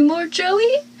it anymore,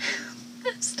 Joey."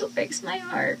 That still breaks my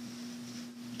heart.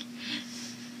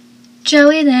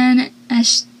 Joey then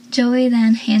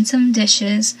hands him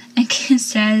dishes and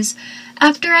says,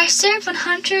 "After I serve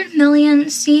 100 million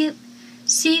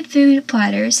seafood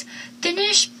platters,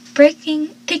 finish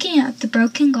picking up the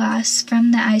broken glass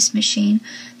from the ice machine,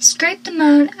 scrape the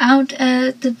mold out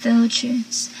of the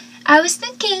villagers. I was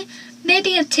thinking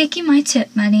maybe of taking my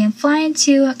tip money and flying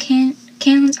to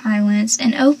Cayman Islands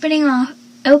and opening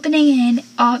an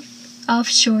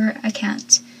offshore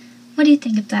account. What do you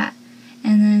think of that?"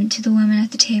 And then to the woman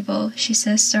at the table, she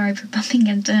says, "Sorry for bumping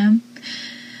into him."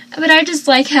 But I just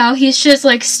like how he's just,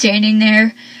 like, standing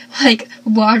there, like,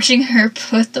 watching her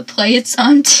put the plates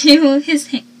into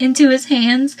his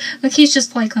hands. Like, he's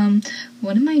just like,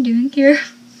 what am I doing here?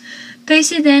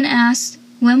 Pacey then asks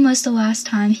when was the last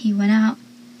time he went out.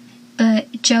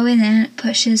 But Joey then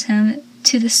pushes him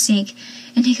to the sink,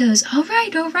 and he goes, all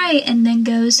right, and then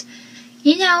goes,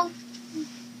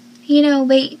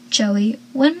 wait, Joey,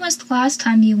 when was the last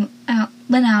time you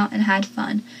went out and had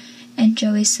fun?" And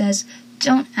Joey says,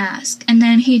 "Don't ask." And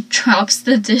then he drops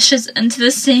the dishes into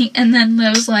the sink and then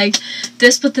goes like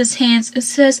this with his hands. It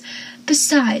says,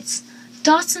 "Besides,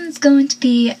 Dawson's going to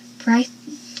be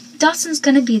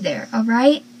there,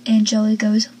 alright?" And Joey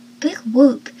goes, "Big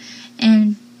whoop."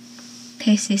 And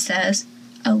Pacey says,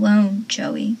 "Alone,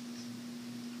 Joey."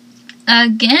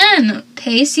 Again,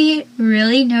 Pacey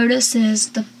really notices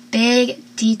the big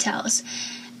details.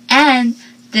 And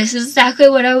this is exactly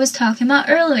what I was talking about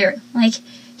earlier. Like,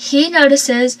 he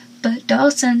notices, but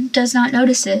Dawson does not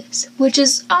notice it, which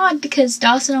is odd because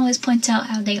Dawson always points out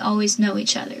how they always know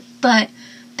each other. But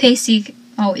Pacey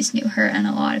always knew her in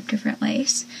a lot of different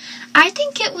ways. I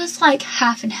think it was like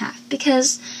half and half,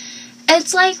 because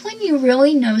it's like when you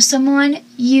really know someone,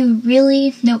 you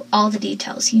really know all the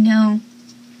details. You know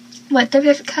what their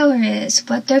favorite color is,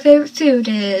 what their favorite food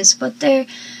is, what they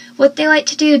like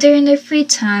to do during their free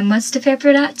time, what's their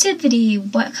favorite activity,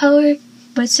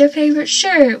 what's their favorite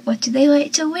shirt, what do they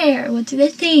like to wear, what do they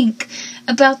think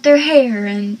about their hair,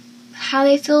 and how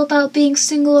they feel about being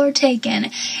single or taken.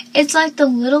 It's like the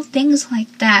little things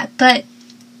like that, but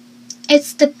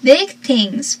it's the big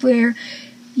things where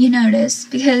you notice,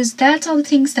 because that's all the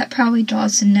things that probably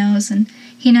Dawson knows, and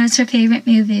he knows her favorite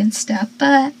movie and stuff,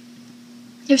 but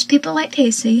there's people like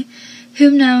Pacey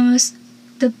who knows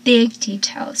the big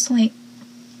details, like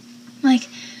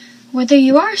whether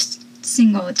you are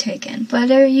single or taken,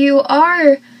 whether you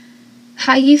are,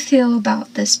 how you feel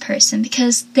about this person,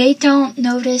 because they don't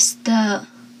notice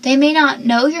they may not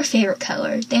know your favorite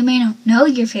color, they may not know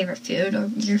your favorite food or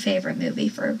your favorite movie,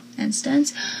 for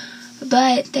instance,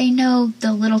 but they know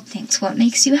the little things, what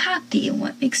makes you happy and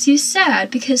what makes you sad,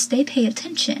 because they pay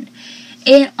attention.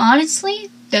 And honestly,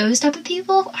 those type of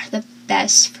people are the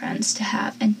best friends to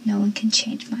have, and no one can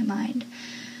change my mind.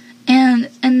 And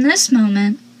in this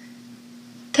moment,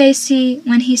 Pacey,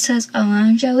 when he says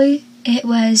alone, Joey, it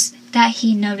was that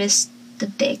he noticed the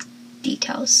big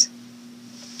details.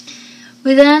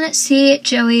 We then see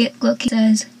Joey looking,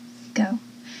 says, "Go."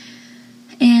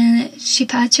 And she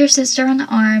pats her sister on the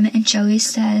arm, and Joey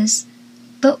says,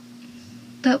 but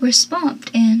we're swamped.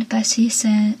 And Bessie,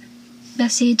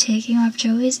 taking off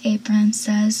Joey's apron,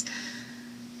 says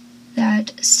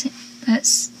that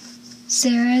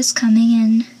Sarah's coming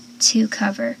in to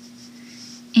cover.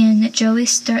 And Joey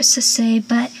starts to say,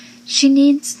 but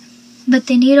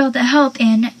they need all the help.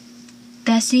 And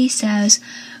Bessie says,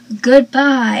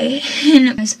 "Goodbye,"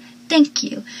 and says, "Thank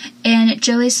you." And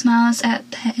Joey smiles at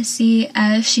Pacey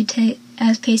as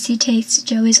Pacey takes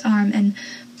Joey's arm and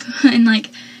like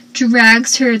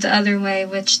drags her the other way,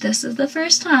 which this is the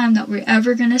first time that we're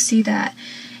ever gonna see that.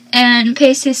 And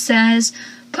Pacey says,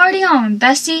 "Party on,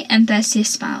 Bessie," and Bessie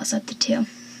smiles at the two.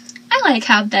 I like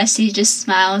how Bessie just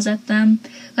smiles at them.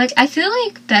 Like, I feel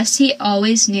like Bessie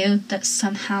always knew that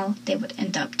somehow they would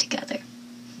end up together.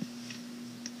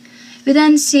 We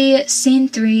then see scene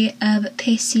 3 of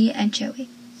Pacey and Joey.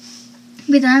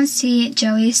 We then see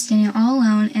Joey standing all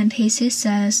alone, and Pacey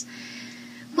says,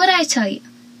 "What'd I tell you?"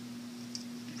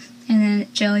 And then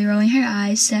Joey, rolling her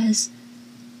eyes, says,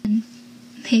 and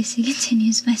Pacey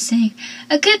continues by saying,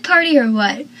 "A good party or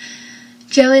what?"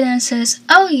 Joey then says,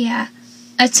 "Oh yeah,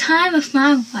 a time of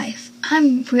my life.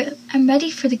 I'm ready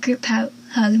for the group hug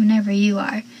whenever you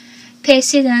are."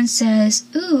 Pacey then says,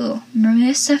 "Ooh,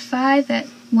 Marissa 5 at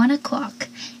 1 o'clock.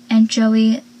 And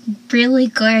Joey really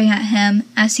glaring at him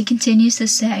as he continues to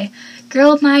say,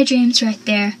 "Girl of my dreams right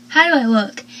there. How do I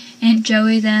look?" And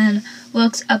Joey then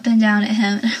looks up and down at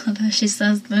him, and I love how she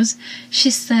says this.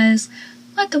 She says,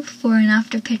 "Like a before and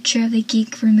after picture of the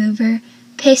geek remover."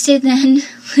 Pacey then,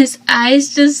 his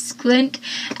eyes just squint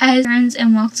as he turns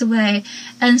and walks away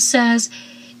and says,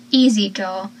 "Easy,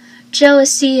 doll.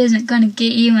 Jealousy isn't going to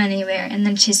get you anywhere." And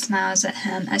then she smiles at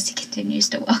him as he continues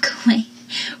to walk away.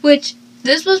 Which,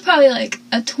 this was probably like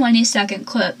a 20-second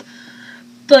clip.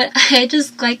 But I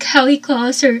just like how he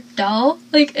calls her doll.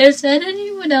 Like, is that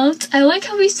anyone else? I like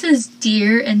how he says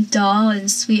dear and doll and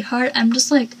sweetheart. I'm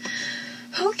just like,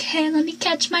 okay, let me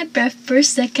catch my breath for a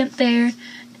second there.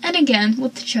 And again,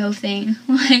 with the Joe thing,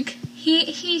 like,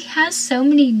 he has so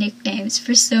many nicknames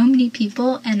for so many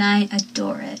people, and I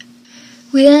adore it.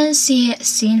 We then see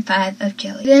scene 5 of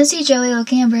Joey. We then see Joey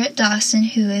looking over at Dawson,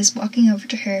 who is walking over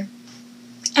to her.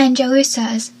 And Joey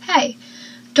says, "Hey."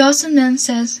 Dawson then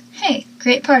says, "Hey,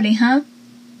 great party, huh?"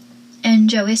 And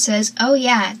Joey says, "Oh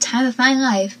yeah, time of my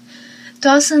life."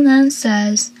 Dawson then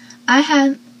says, I've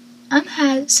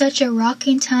had such a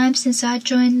rocking time since I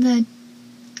joined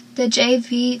the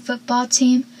JV football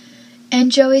team." And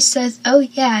Joey says, "Oh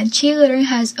yeah, cheerleading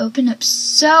has opened up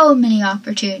so many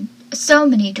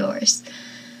doors."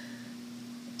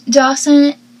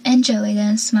 Dawson and Joey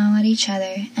then smile at each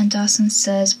other, and Dawson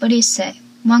says, "What do you say?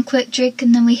 One quick drink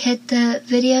and then we hit the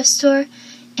video store?"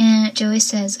 And Joey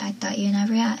says, "I thought you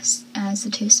never asked," as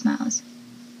the two smiles.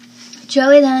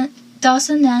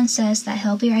 Dawson then says that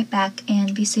he'll be right back,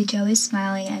 and we see Joey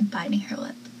smiling and biting her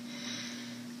lip.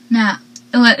 Now,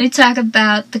 let me talk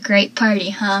about the great party,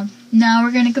 huh? Now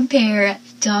we're going to compare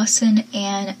Dawson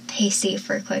and Pacey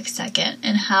for a quick second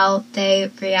and how they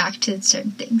react to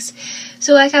certain things.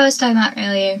 So like I was talking about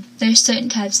earlier, there's certain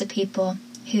types of people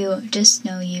who just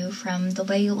know you from the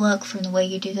way you look, from the way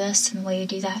you do this and the way you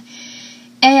do that.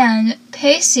 And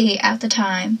Pacey, at the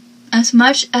time, as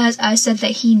much as I said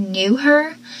that he knew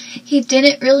her, he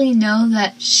didn't really know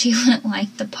that she wouldn't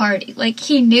like the party. Like,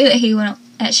 he knew that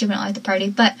she wouldn't like the party,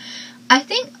 but I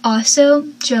think also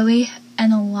Joey,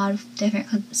 and a lot of different,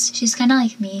 she's kind of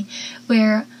like me,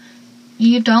 where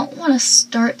you don't want to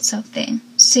start something,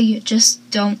 so you just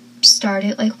don't start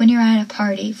it. Like when you're at a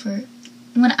party,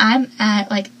 when I'm at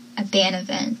like a band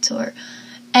event or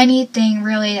anything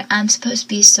really that I'm supposed to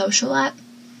be social at,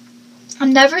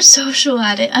 I'm never social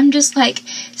at it. I'm just like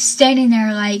standing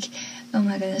there like, oh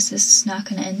my goodness, this is not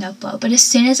going to end up well. But as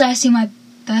soon as I see my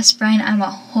best friend, I'm a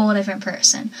whole different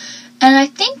person. And I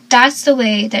think that's the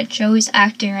way that Joey's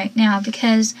acting right now,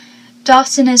 because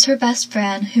Dawson is her best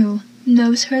friend who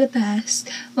knows her the best,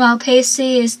 while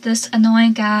Pacey is this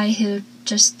annoying guy who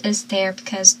just is there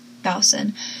because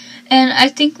Dawson. And I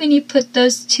think when you put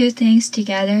those two things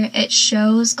together, it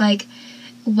shows like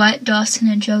what Dawson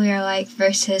and Joey are like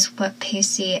versus what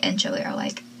Pacey and Joey are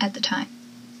like at the time.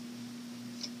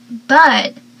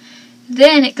 But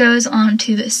then it goes on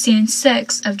to the scene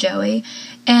 6 of Joey,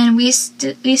 and we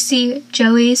see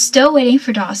Joey still waiting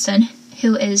for Dawson,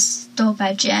 who is stole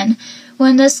by Jen,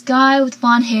 when this guy with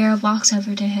blonde hair walks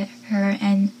over to her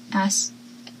and asks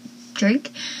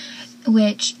drink,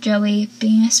 which Joey,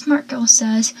 being a smart girl,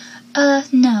 says,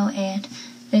 no, and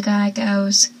the guy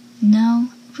goes, "No,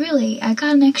 really, I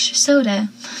got an extra soda."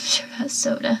 I'm sure that's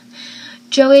soda.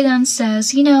 Joey then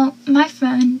says, "My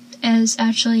friend is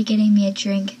actually getting me a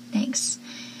drink, thanks."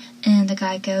 And the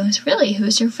guy goes, "Really,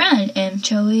 who's your friend?" And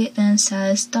Joey then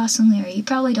says, "Dawson Leary, you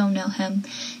probably don't know him."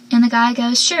 And the guy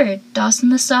goes, "Sure, Dawson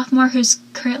the sophomore who's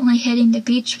currently hitting the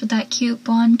beach with that cute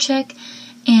blonde chick."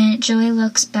 And Joey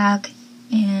looks back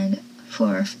and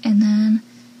forth, and then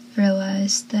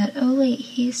realizes that, oh wait,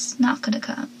 he's not gonna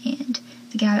come. And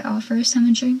the guy offers her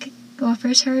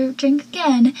a drink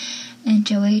again, and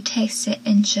Joey takes it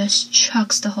and just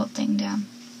chucks the whole thing down.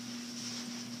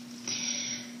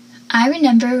 I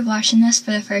remember watching this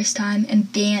for the first time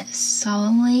and being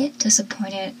solemnly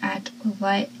disappointed at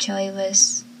what Joey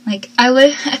was like.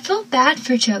 I felt bad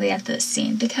for Joey at this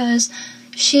scene because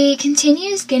she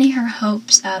continues getting her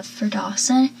hopes up for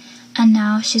Dawson, and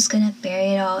now she's gonna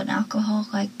bury it all in alcohol,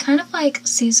 kind of like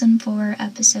season 4,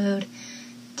 episode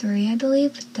 3, I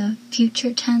believe, the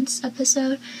future tense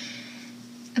episode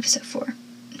 4.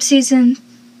 Season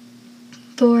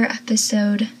 4,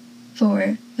 episode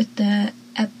 4, with the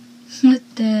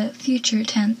future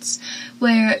tense,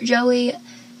 where Joey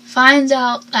finds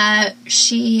out that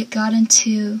she got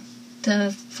into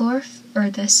the 4th or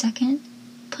the 2nd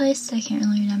place, I can't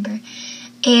really remember,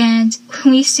 and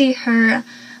we see her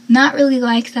not really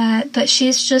like that, but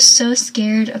she's just so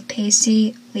scared of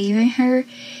Pacey leaving her,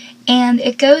 and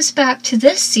it goes back to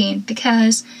this scene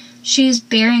because she's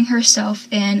burying herself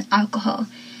in alcohol,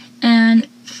 and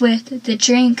with the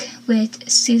drink with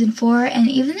season 4 and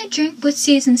even the drink with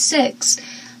season 6,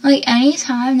 any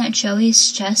time that Joey's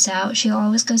stressed out, she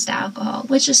always goes to alcohol,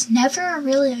 which is never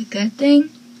really a good thing.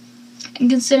 And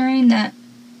considering that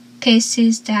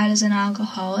Pacey's dad is an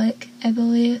alcoholic, I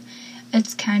believe,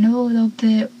 it's kind of a little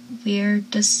bit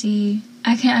weird to see.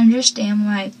 I can understand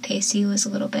why Pacey was a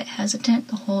little bit hesitant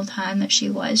the whole time that she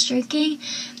was drinking,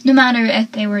 no matter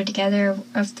if they were together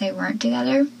or if they weren't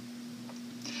together.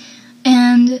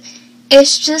 And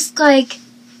it's just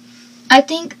I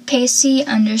think Pacey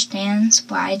understands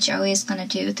why Joey's gonna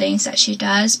do things that she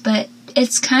does, but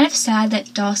it's kind of sad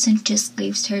that Dawson just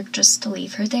leaves her just to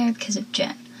leave her there because of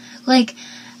Jen.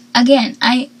 Again,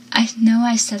 I know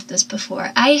I said this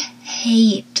before, I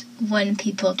hate when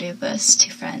people do this to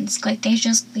friends. They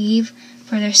just leave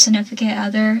for their significant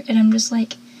other, and I'm just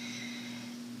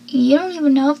you don't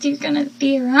even know if you're gonna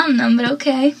be around them, but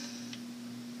okay.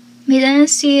 We then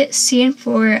see scene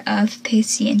 4 of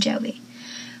Pacey and Joey.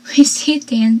 We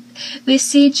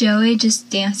see Joey just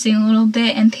dancing a little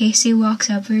bit, and Pacey walks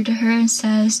over to her and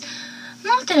says,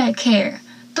 "Not that I care,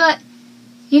 but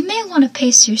you may want to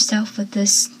pace yourself with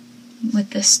this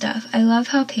stuff." I love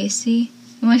how Pacey,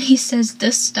 when he says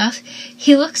this stuff,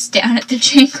 he looks down at the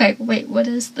drink wait, what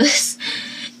is this?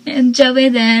 And Joey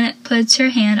then puts her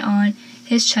hand on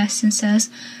his chest and says,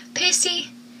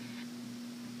 "Pacey,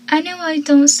 I know I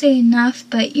don't say enough,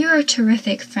 but you're a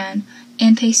terrific friend."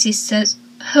 And Pacey says,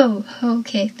 "Oh,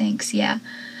 okay, thanks, yeah."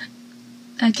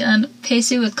 Again,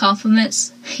 Pacey with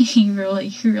compliments, he really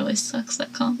sucks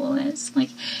at compliments.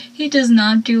 He does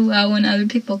not do well when other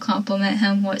people compliment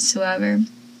him whatsoever.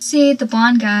 See the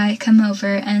blonde guy come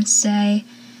over and say,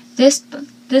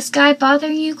 this guy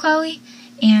bothering you, Chloe?"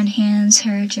 And hands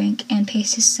her a drink, and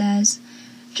Pacey says,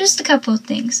 "Just a couple of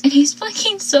things." And he's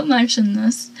blinking so much in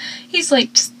this. He's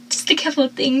just a couple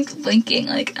of things, blinking,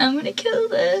 I'm gonna kill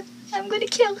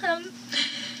him.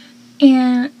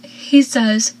 And he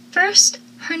says, "First,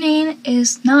 her name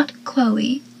is not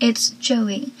Chloe, it's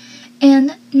Joey.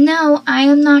 And no, I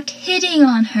am not hitting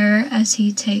on her," as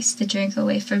he takes the drink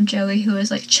away from Joey, who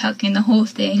is chugging the whole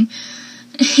thing.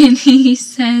 And he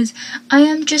says, "I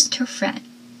am just her friend.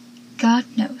 God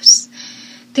knows."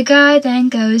 The guy then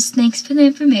goes, "Thanks for the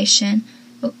information.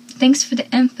 Well, thanks for the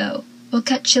info. We'll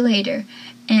catch you later."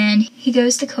 And he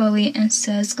goes to Chloe and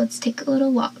says, "Let's take a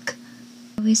little walk."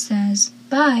 Chloe says,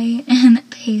 "Bye," and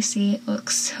Pacey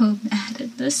looks so mad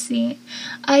at this scene.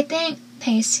 I think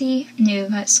Pacey knew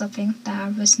that something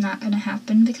bad was not going to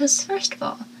happen because, first of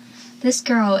all, this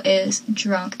girl is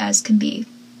drunk as can be.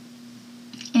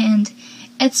 And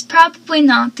it's probably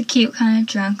not the cute kind of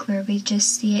drunk where we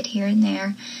just see it here and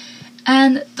there.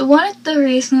 And one of the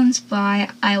reasons why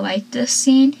I like this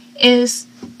scene is,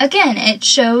 again, it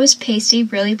shows Pacey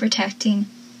really protecting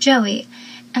Joey.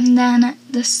 And then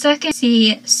the second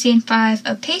see scene 5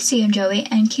 of Pacey and Joey,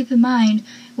 and keep in mind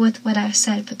with what I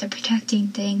said with the protecting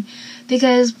thing,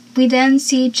 because we then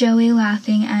see Joey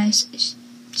laughing as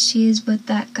she's with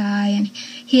that guy, and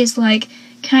he's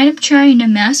kind of trying to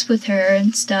mess with her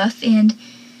and stuff, and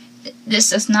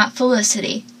this is not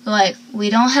Felicity. We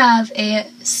don't have a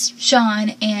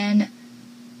Sean and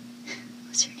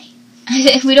what's her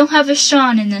name? We don't have a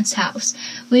Sean in this house.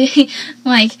 We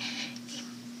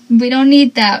don't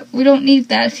need that. We don't need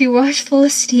that. If you watch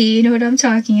Felicity, you know what I'm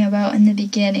talking about in the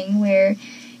beginning, where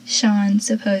Sean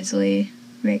supposedly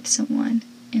raped someone.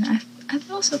 And I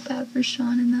felt so bad for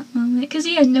Sean in that moment, because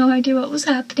he had no idea what was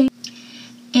happening.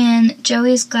 And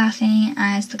Joey's laughing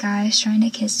as the guy is trying to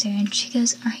kiss her, and she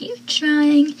goes, "Are you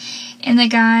trying?" And the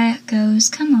guy goes,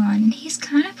 "Come on," and he's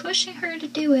kind of pushing her to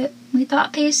do it. We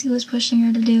thought Pacey was pushing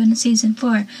her to do it in season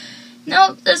 4.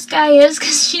 Nope, this guy is,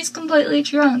 because she's completely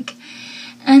drunk.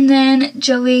 And then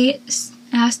Joey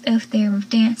asked if they were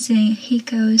dancing. He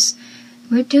goes,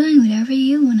 "We're doing whatever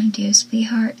you want to do,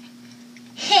 sweetheart."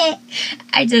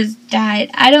 I just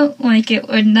died. I don't like it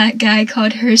when that guy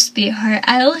called her sweetheart.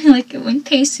 I only like it when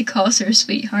Pacey calls her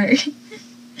sweetheart.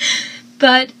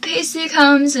 But Pacey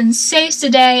comes and saves the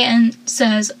day and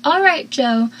says, "Alright,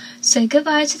 Joe, say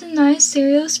goodbye to the nice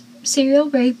serial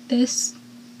rapist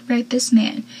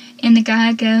man." And the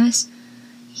guy goes,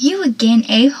 "You again,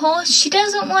 a-hole? She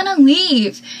doesn't want to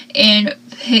leave." And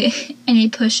he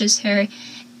pushes her,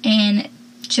 and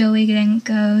Joey then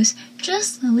goes,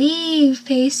 "Just leave,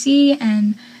 Pacey,"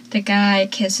 and the guy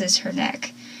kisses her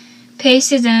neck.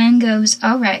 Pacey then goes,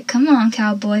 "Alright, come on,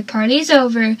 cowboy, party's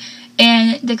over."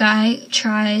 And the guy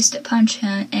tries to punch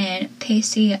him, and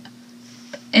Pacey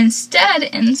instead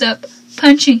ends up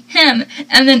punching him,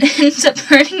 and then ends up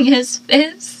hurting his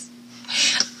fist.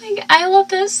 Like, I love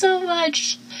this so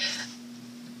much.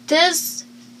 This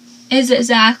is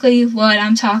exactly what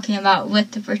I'm talking about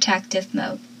with the protective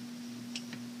mode.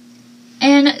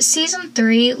 In season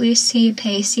 3, we see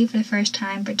Pacey for the first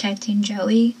time protecting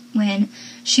Joey when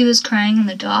she was crying in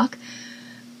the dock.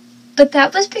 But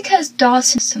that was because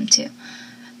Dawson asked him to.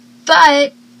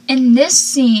 But in this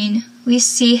scene, we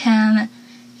see him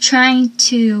trying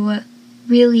to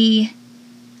really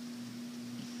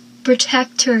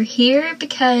protect her here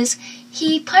because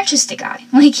he punches the guy.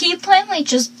 Like, he plainly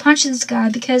just punches the guy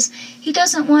because he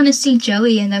doesn't want to see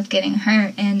Joey end up getting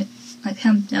hurt, and like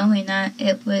him knowing that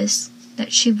he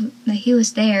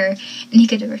was there and he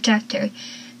could protect her.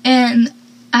 And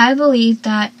I believe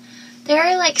that there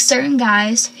are like certain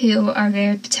guys who are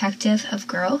very protective of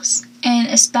girls, and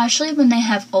especially when they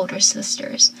have older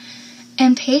sisters.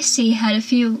 And Pacey had a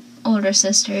few older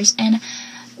sisters, and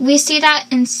we see that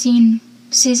in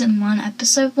season 1,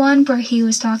 episode 1, where he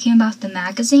was talking about the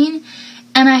magazine.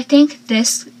 And I think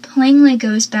this plainly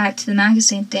goes back to the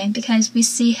magazine thing, because we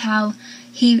see how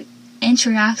he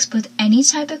interacts with any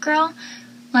type of girl.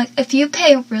 Like, if you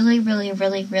pay really, really,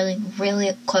 really, really,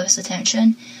 really close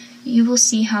attention, you will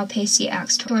see how Pacey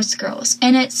acts towards girls.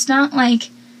 And it's not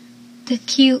like the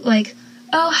cute, like,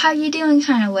 "Oh, how you doing"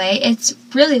 kind of way. It's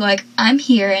really like, "I'm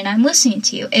here and I'm listening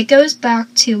to you." It goes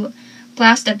back to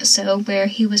last episode where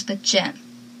he was with Jen.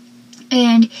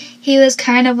 And he was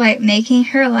kind of like making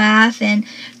her laugh and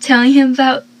telling her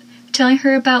about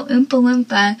Oompa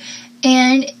Loompa.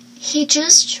 And he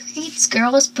just treats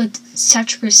girls with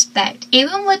such respect.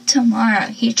 Even with Tamara,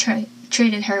 he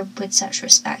treated her with such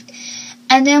respect.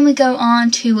 And then we go on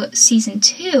to season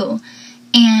 2,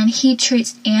 and he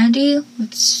treats Andy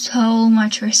with so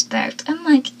much respect. I'm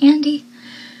like, "Andy,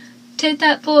 take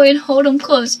that boy and hold him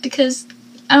close, because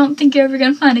I don't think you're ever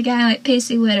going to find a guy like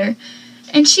Pacey Witter."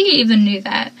 And she even knew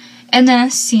that. And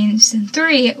then season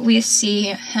 3, we see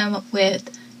him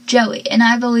with Joey. And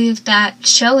I believe that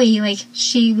Joey, like,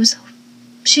 she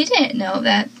didn't know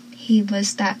that he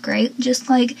was that great. Just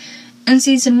like in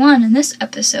season 1, in this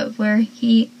episode, where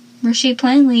she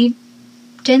plainly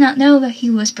did not know that he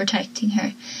was protecting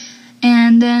her.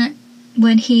 And then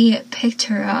when he picked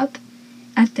her up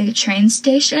at the train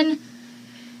station,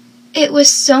 it was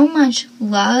so much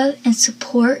love and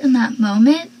support in that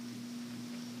moment.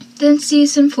 Then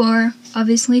season 4,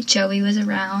 obviously Joey was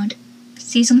around.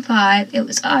 Season 5, it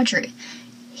was Audrey.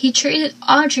 He treated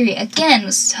Audrey again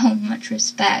with so much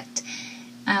respect.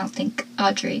 I don't think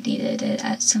Audrey needed it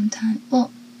at some time.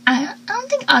 Well, I don't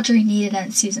think Audrey needed it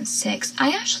in season 6.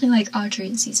 I actually like Audrey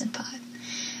in season 5.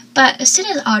 But as soon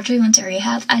as Audrey went to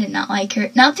rehab, I did not like her.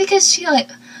 Not because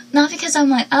I'm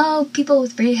like, "Oh, people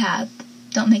with rehab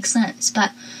don't make sense."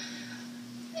 But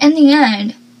in the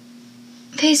end,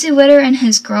 Pacey Witter and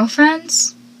his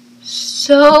girlfriends.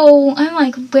 So I'm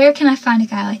like, where can I find a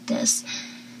guy like this?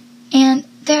 And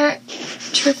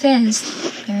truth is,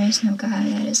 there is no guy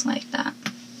that is like that.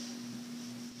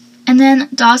 And then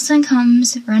Dawson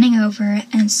comes running over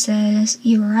and says,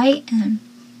 "You were right," and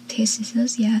Pacey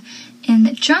says, "Yeah." And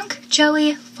the drunk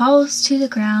Joey falls to the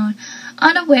ground,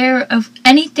 unaware of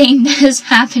anything that is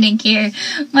happening here.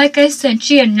 Like I said,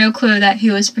 she had no clue that he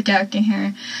was protecting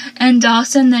her. And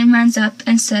Dawson then runs up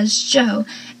and says, "Joe."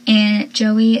 And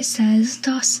Joey says,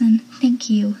 "Dawson, thank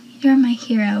you. You're my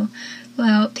hero."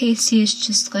 Well, Pacey is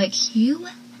just like, "You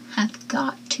have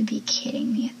got to be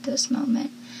kidding me" at this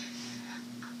moment.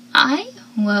 I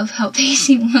love how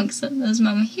Pacey looks at this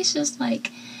moment. He's just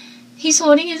like, he's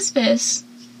holding his fist.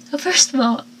 So first of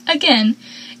all, again,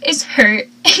 it's hurt.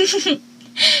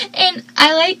 And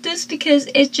I like this because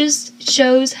it just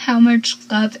shows how much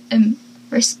love and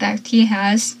respect he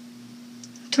has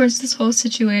towards this whole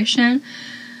situation.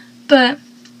 But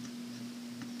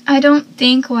I don't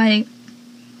think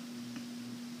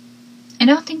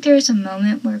there was a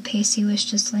moment where Pacey was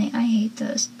just like, "I hate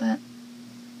this," but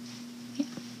yeah.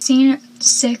 Scene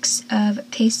 6 of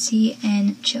Pacey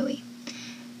and Joey.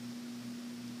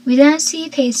 We then see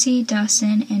Pacey,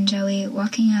 Dawson, and Joey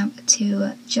walking up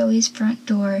to Joey's front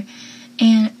door,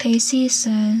 And Pacey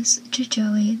says to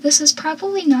Joey, "This is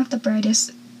probably not the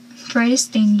brightest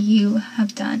thing you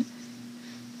have done."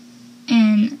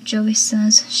 And Joey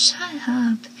says, "Shut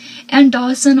up." And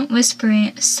Dawson,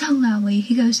 whispering so loudly,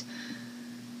 he goes,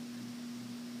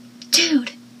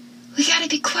 "Dude, we gotta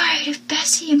be quiet. If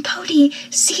Bessie and Pody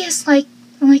see us like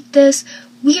this,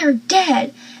 we are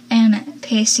dead." And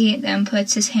Pacey then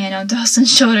puts his hand on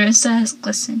Dawson's shoulder and says,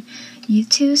 "Listen, you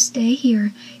two stay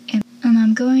here, and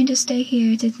I'm going to stay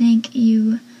here to think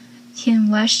you can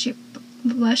lush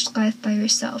life by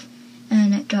yourself."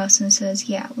 And Dawson says,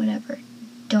 "Yeah, whatever.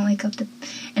 Don't wake up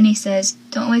and he says,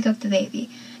 "Don't wake up the baby."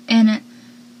 And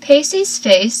Pacey's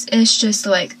face is just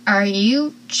like, "Are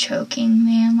you choking,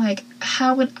 man? Like,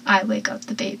 how would I wake up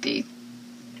the baby?"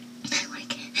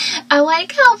 I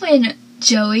like how when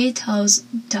Joey tells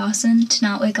Dawson to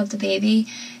not wake up the baby,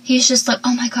 he's just like,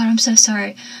 "Oh my god, I'm so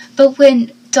sorry." But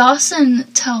when Dawson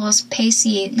tells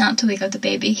Pacey not to wake up the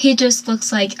baby, he just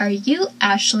looks like, "Are you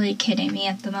actually kidding me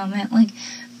at the moment? Like,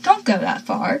 don't go that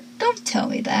far. Don't tell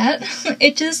me that."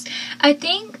 I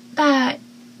think that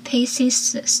Pacey's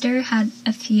sister had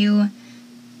a few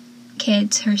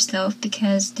kids herself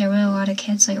because there were a lot of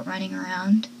kids like running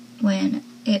around when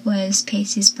it was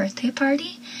Pacey's birthday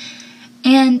party.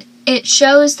 And it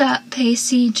shows that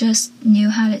Pacey just knew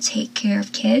how to take care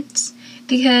of kids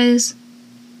because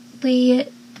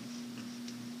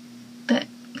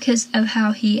of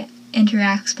how he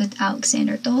interacts with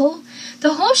Alexander.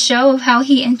 The whole show of how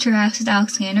he interacts with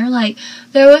Alexander, like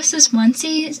there was this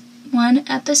one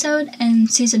episode in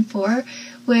season 4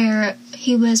 where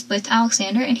he was with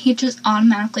Alexander and he just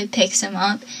automatically picks him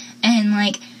up and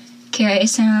like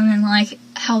carries him and like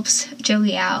helps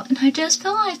Joey out, and I just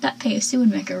feel like that Pacey would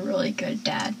make a really good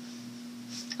dad.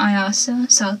 I also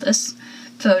saw this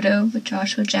photo with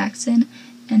Joshua Jackson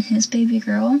and his baby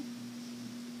girl.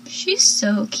 She's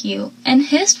so cute. And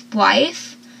his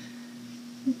wife,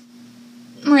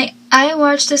 like, I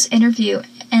watched this interview,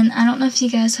 and I don't know if you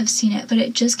guys have seen it, but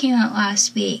it just came out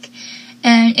last week.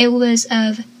 And it was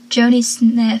of Joni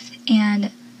Smith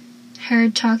and her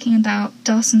talking about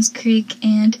Dawson's Creek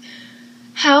and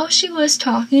how she was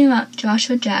talking about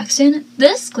Joshua Jackson.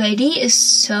 This lady is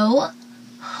so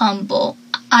humble.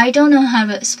 I don't know how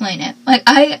to explain it. Like,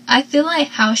 I feel like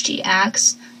how she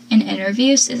acts in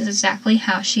interviews is exactly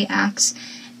how she acts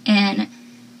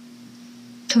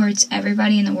towards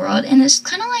everybody in the world. And it's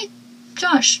kind of like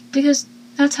Josh, because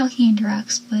that's how he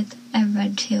interacts with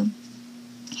everybody too.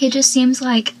 He just seems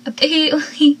like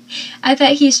I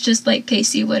bet he's just like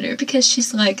Pacey Witter, because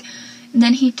she's like, and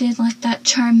then he did like that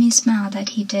charming smile that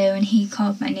he did when he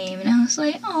called my name, and I was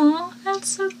like, "Oh, that's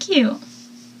so cute."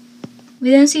 We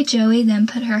then see Joey then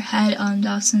put her head on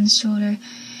Dawson's shoulder,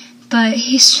 but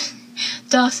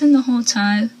Dawson the whole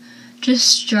time just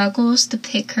struggles to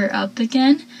pick her up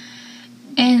again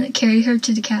and carry her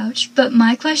to the couch. But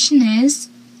my question is,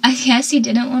 I guess he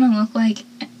didn't want to look like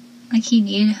he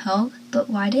needed help, but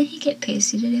why did he get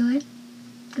Pacey to do it?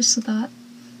 Just a thought.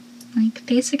 Like,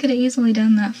 Pacey could have easily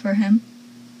done that for him.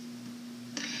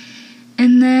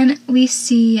 And then we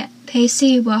see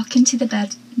Pacey walk into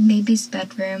the baby's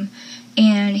bedroom,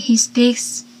 and he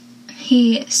starts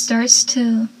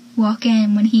to walk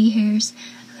in when he hears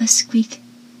a squeak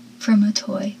from a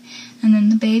toy. And then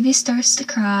the baby starts to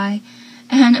cry,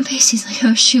 and Pacey's like,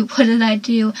 "Oh shoot, what did I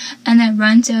do?" And then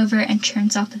runs over and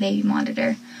turns off the baby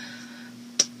monitor.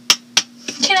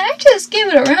 Can I just give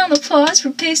it a round of applause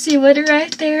for Pacey Witter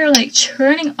right there, like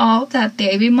turning off that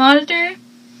baby monitor?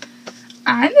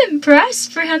 I'm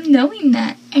impressed for him knowing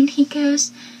that. And he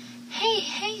goes,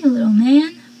 Hey, little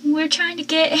man, we're trying to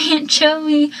get Aunt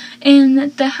Joey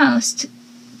in the house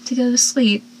to go to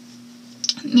sleep."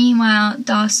 Meanwhile,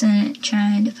 Dawson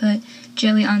trying to put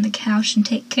Joey on the couch and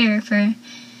take care of her.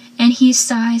 And he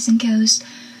sighs and goes,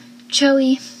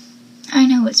 "Joey, I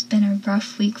know it's been a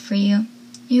rough week for you.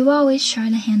 You always try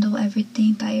to handle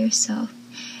everything by yourself.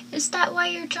 Is that why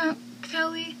you're drunk,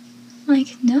 Joey?"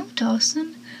 Like, "No,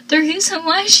 Dawson. The reason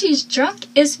why she's drunk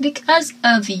is because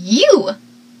of you."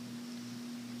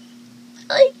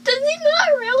 Like, does he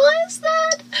not realize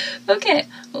that? Okay,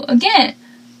 well, again,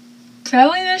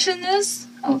 probably mentioned this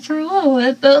for a little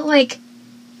bit, but like,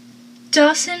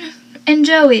 Dawson and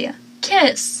Joey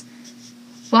kiss.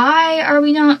 Why are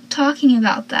we not talking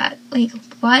about that? Like,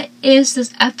 what is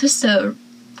this episode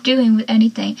doing with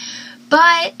anything?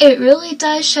 But it really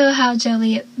does show how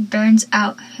Joey burns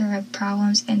out her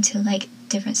problems into like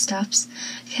different stuffs,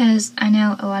 because I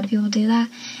know a lot of people do that,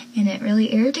 and it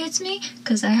really irritates me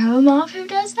because I have a mom who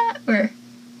does that, or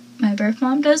my birth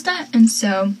mom does that, and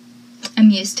so I'm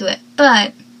used to it.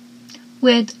 But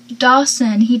with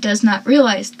Dawson, he does not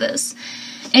realize this,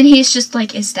 And he's just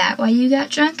like, is that why you got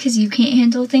drunk? Because you can't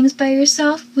handle things by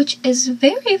yourself? Which is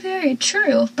very, very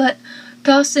true. But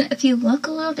Dawson, if you look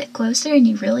a little bit closer and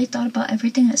you really thought about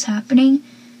everything that's happening,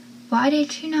 why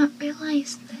did you not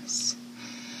realize this?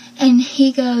 And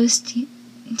he goes, do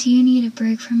you need a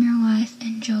break from your wife?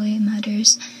 And Joey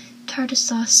mutters, tartar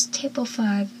sauce, table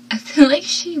 5. I feel like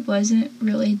she wasn't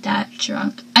really that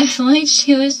drunk. I feel like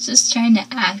she was just trying to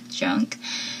act drunk.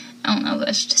 I don't know,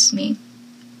 that's just me.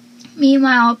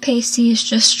 Meanwhile, Pacey is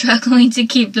just struggling to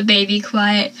keep the baby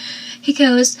quiet. He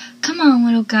goes, come on,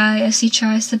 little guy, as he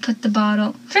tries to put the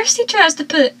bottle. First he tries to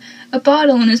put a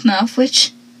bottle in his mouth,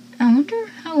 which I wonder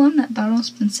how long that bottle's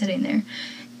been sitting there.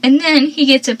 And then he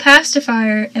gets a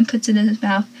pacifier and puts it in his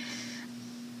mouth.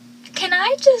 Can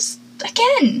I just,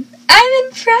 again, I'm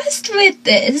impressed with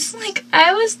this. Like,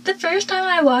 the first time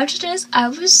I watched this, I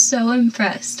was so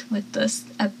impressed with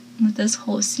this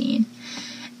whole scene.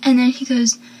 And then he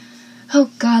goes,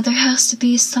 oh God, there has to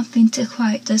be something to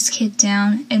quiet this kid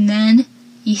down. And then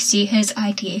you see his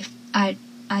idea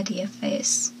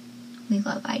face. We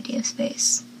love idea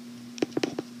face.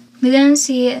 We then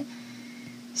see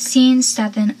scene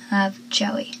 7 of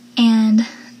Joey. And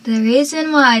the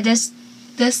reason why this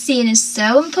scene is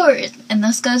so important, and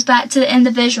this goes back to the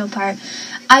individual part,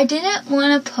 I didn't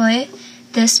want to put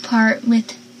this part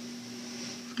with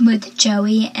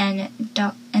Joey and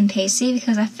Pacey,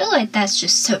 because I feel like that's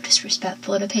just so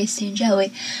disrespectful to Pacey and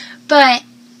Joey. But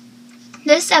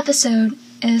this episode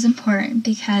is important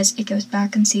because it goes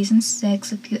back in season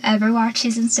 6. If you ever watch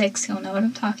season 6, you'll know what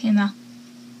I'm talking about.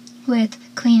 With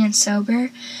Clean and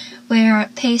Sober, where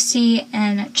Pacey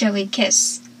and Joey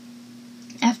kiss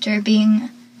after being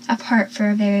apart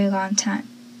for a very long time.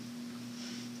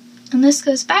 And this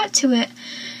goes back to it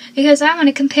because I want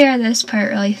to compare this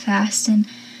part really fast. And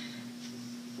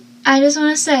I just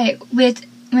want to say,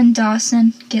 when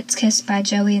Dawson gets kissed by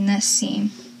Joey in this scene,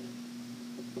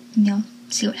 and you'll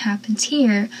see what happens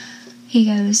here, he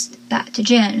goes back to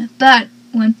Jen. But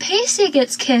when Pacey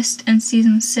gets kissed in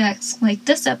season 6, like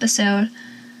this episode,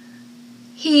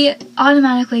 he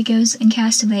automatically goes and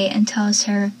casts away and tells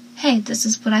her, hey, this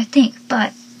is what I think.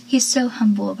 But he's so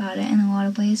humble about it in a lot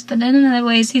of ways. But in other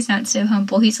ways, he's not so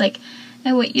humble. He's like,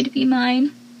 I want you to be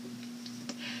mine.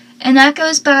 And that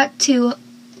goes back to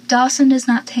Dawson does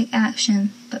not take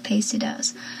action, but Pacey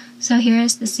does. So here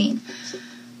is the scene.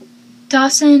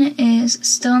 Dawson is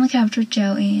still on the couch with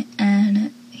Joey,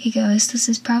 and he goes, this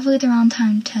is probably the wrong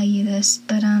time to tell you this,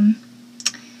 but,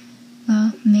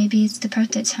 well, maybe it's the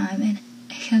perfect time. And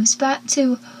it comes back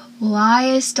to, why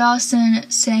is Dawson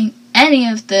saying any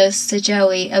of this to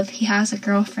Joey if he has a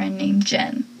girlfriend named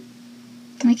Jen?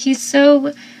 Like, he's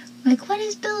so, like, what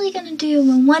is Billy gonna do,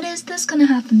 and what is this gonna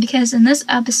happen? Because in this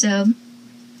episode,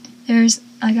 there's,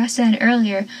 like I said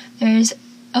earlier, there's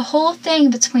a whole thing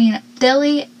between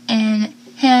Billy and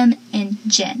him and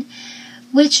Jen,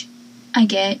 which I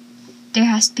get, there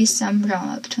has to be some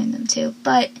drama between them two,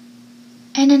 but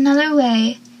in another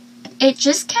way, it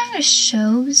just kind of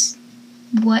shows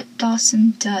what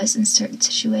Dawson does in certain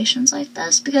situations like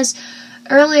this, because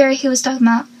earlier he was talking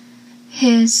about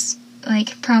his,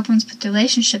 like, problems with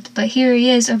relationships, but here he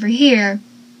is over here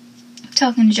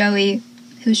talking to Joey,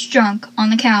 who's drunk, on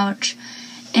the couch,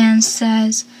 and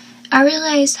says, I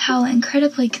realize how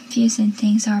incredibly confusing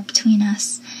things are between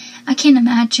us. I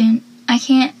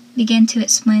can't begin to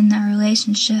explain our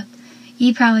relationship.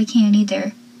 You probably can't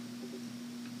either.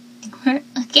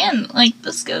 Again, like,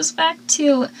 this goes back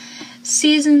to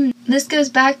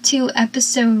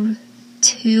episode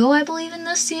 2, I believe, in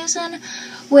this season,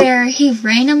 where he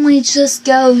randomly just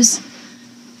goes,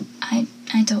 I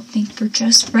don't think we're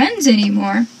just friends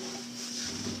anymore.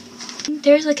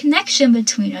 There's a connection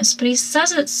between us, but he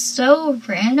says it so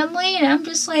randomly, and I'm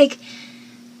just like,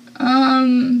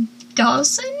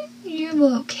 Dawson, you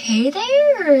okay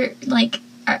there? Or, like,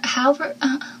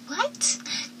 what?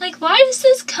 Like, why does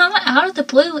this come out of the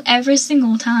blue every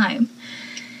single time?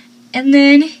 And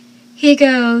then he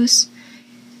goes,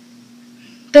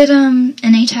 but,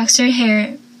 and he tucks her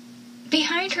hair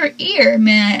behind her ear,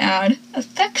 may I add,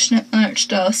 affectionate much,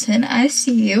 Dawson, I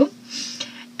see you,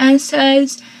 and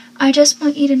says, I just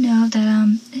want you to know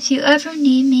that, if you ever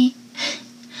need me,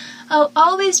 I'll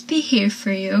always be here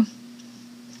for you.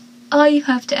 All you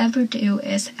have to ever do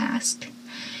is ask.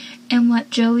 And what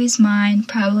Joey's mind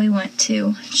probably went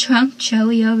to, drunk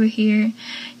Joey over here,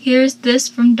 hears this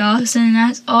from Dawson, and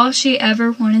that's all she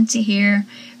ever wanted to hear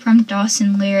from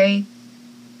Dawson Leary.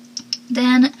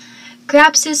 Then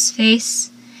grabs his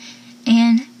face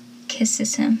and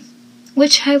kisses him.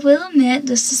 Which I will admit,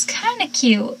 this is kind of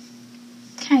cute.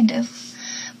 Kind of.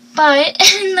 But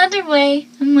in another way,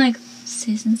 I'm like,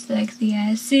 Season 6,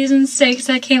 yeah, Season 6.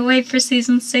 I can't wait for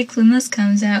Season 6 when this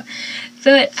comes out.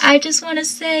 But I just want to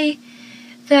say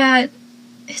that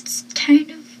it's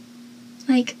kind of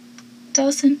like,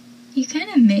 Dawson, you kind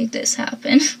of made this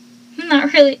happen.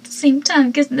 Not really at the same time,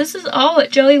 because this is all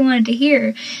what Joey wanted to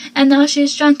hear. And now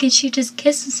she's drunk and she just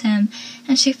kisses him,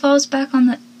 and she falls back on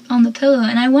the pillow.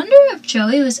 And I wonder if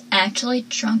Joey was actually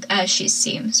drunk as she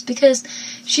seems, because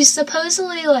she's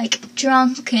supposedly like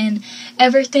drunk and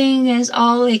everything is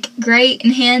all like great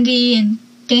and handy and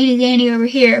dandy over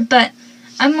here. But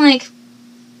I'm like,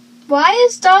 why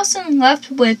is Dawson left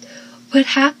with what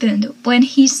happened when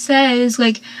he says,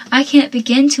 like, I can't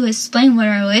begin to explain what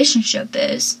our relationship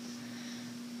is?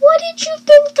 What did you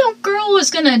think the girl was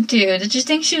gonna do? Did you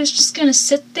think she was just gonna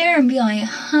sit there and be like,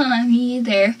 me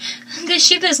either? Because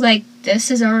she was like, this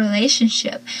is our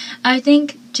relationship. I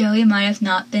think Joey might have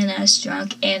not been as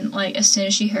drunk, and like, as soon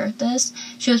as she heard this,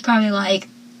 she was probably like,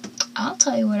 I'll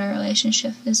tell you what our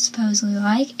relationship is supposedly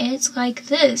like. It's like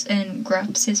this, and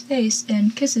grabs his face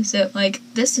and kisses it like,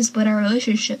 this is what our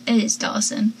relationship is,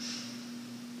 Dawson.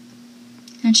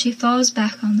 And she falls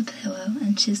back on the pillow,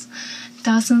 and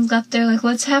Dawson's left there like,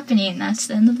 what's happening? That's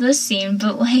the end of this scene.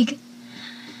 But like,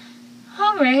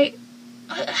 alright,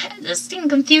 this thing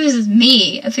confuses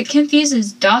me. If it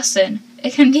confuses Dawson,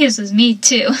 it confuses me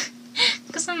too.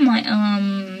 Because I'm like,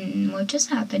 what just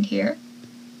happened here?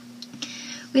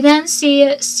 We then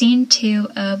see scene 2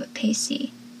 of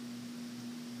Pacey.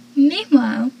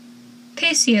 Meanwhile,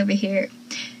 Pacey over here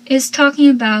is talking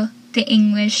about the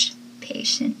English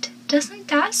patient. Doesn't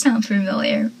that sound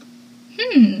familiar?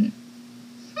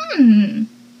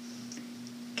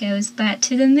 Goes back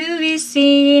to the movie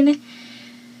scene.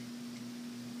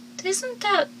 Isn't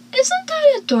that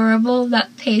adorable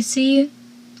that Pacey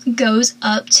goes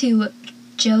up to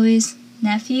Joey's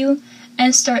nephew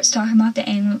and starts talking about the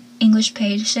English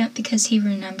patient because he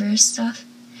remembers stuff?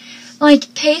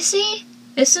 Like, Pacey,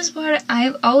 this is what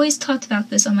I've always talked about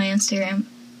this on my Instagram.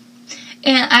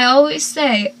 And I always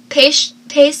say,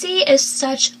 Pacey is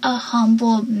such a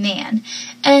humble man.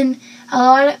 And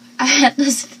I had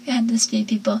this few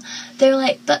people, they're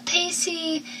like, but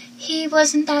Pacey, he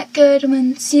wasn't that good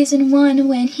when season 1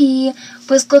 when he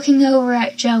was looking over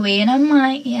at Joey. And I'm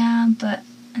like, yeah, but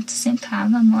at the same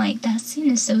time, I'm like, that scene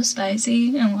is so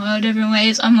spicy in a lot of different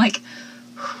ways. I'm like,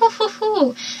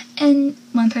 hoo. And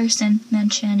one person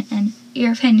mentioned, and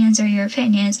your opinions are your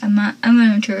opinions. I'm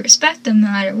going to respect them no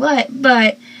matter what.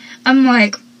 But I'm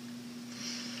like,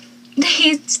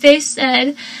 they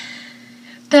said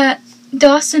that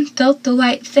Dawson built the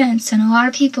white fence, and a lot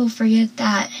of people forget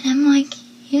that. And I'm like,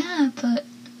 yeah, but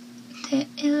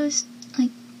it was like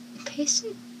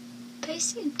Pacey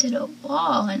did a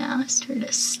wall and asked her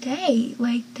to stay.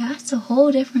 Like, that's a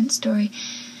whole different story.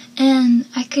 And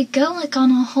I could go like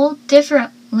on a whole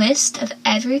different list of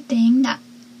everything that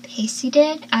Pacey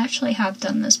did. I actually have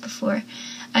done this before.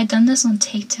 I've done this on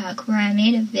TikTok where I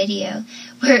made a video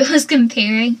where it was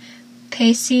comparing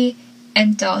Pacey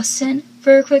and Dawson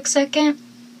for a quick second.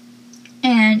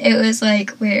 And it was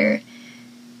like where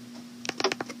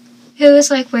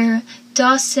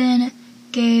Dawson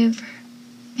gave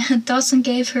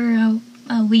her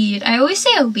a weed. I always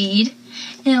say a weed,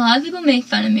 and a lot of people make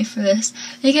fun of me for this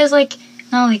because, like,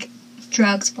 not like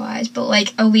drugs wise, but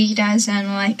like a weed as in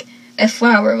like a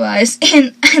flower wise.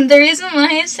 And the reason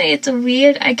why I say it's a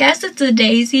weed, I guess it's a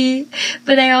daisy,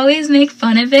 but I always make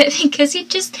fun of it because he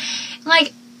just,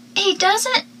 like, he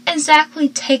doesn't exactly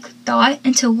take thought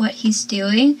into what he's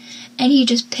doing, and he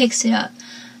just picks it up.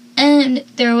 And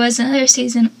there was another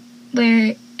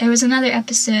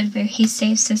episode where he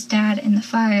saves his dad in the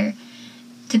fire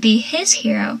to be his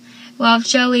hero, while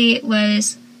Joey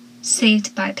was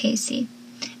saved by Pacey.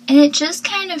 And it just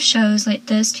kind of shows, like,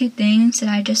 those two things that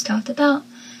I just talked about.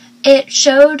 It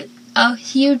showed a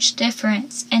huge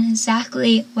difference in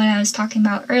exactly what I was talking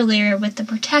about earlier with the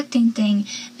protecting thing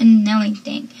and knowing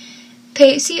thing.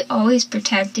 Pacey always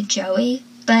protected Joey,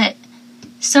 but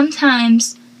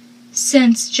sometimes,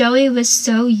 since Joey was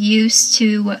so used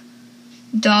to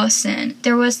Dawson,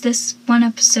 there was this one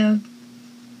episode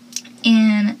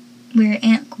where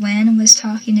Aunt Gwen was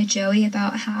talking to Joey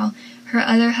about how her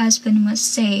other husband was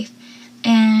safe,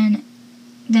 and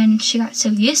then she got so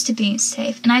used to being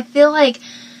safe. And I feel like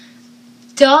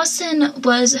Dawson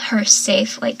was her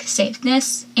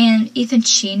safeness, and even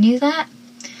she knew that.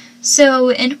 So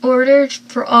in order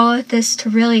for all of this to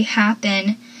really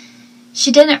happen,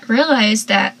 she didn't realize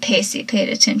that Pacey paid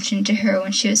attention to her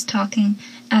when she was talking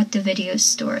at the video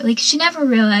store. Like, she never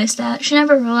realized that. She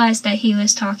never realized that he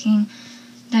was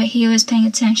paying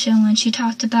attention when she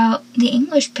talked about the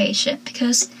English patient,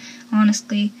 because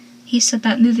honestly, he said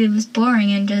that movie was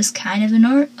boring and just kind of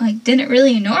didn't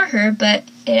really ignore her, but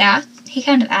he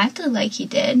kind of acted like he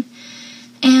did.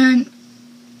 And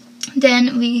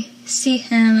then we see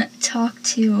him talk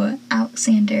to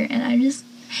Alexander, and I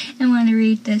want to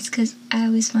read this because I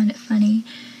always find it funny.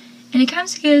 And he kind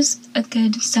of gives a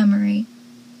good summary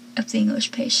of the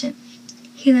English patient.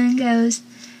 He then goes,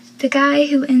 the guy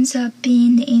who ends up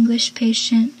being the English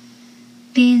patient,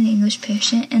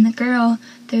 and the girl,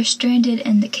 they're stranded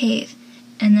in the cave.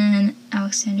 And then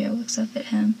Alexander looks up at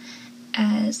him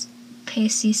as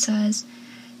Pacey says,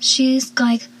 she's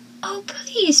like, oh,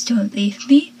 please don't leave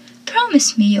me.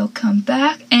 Promise me you'll come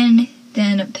back. And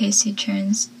then Pacey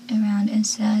turns around and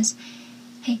says,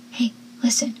 hey,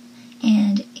 listen.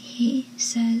 And he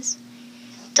says,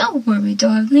 don't worry,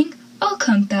 darling. I'll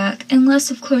come back, unless,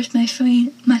 of course, my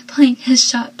plane is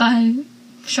shot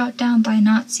down by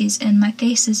Nazis and my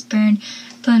face is burned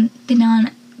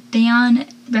beyond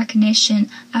recognition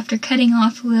after cutting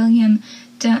off William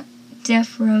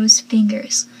Defoe's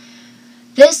fingers.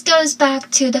 This goes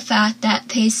back to the fact that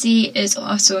Pacey is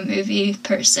also a movie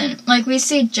person. Like, we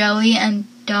see Joey and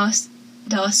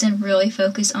Dawson really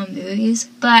focus on movies,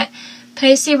 but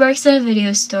Pacey works at a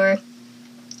video store.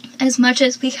 As much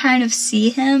as we kind of see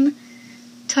him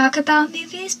talk about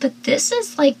movies, but this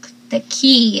is like the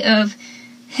key of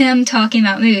him talking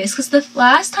about movies, because the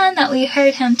last time that we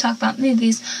heard him talk about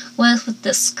movies was with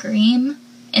the Scream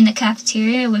in the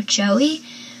cafeteria with Joey,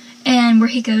 and where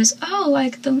he goes, oh,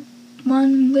 like the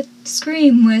one with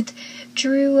Scream with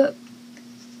Drew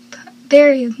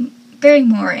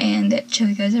Barrymore, and that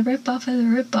Joey goes, a rip-off of a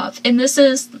rip-off. And this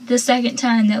is the second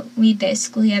time that we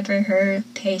basically ever heard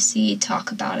Pacey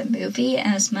talk about a movie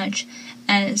as much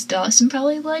as Dawson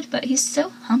probably would, but he's so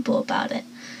humble about it.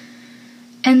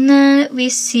 And then we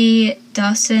see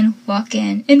Dawson walk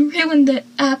in and ruin the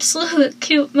absolute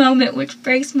cute moment, which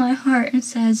breaks my heart, and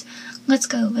says, let's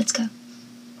go.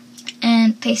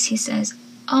 And Pacey says,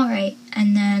 alright,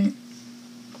 and then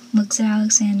looks at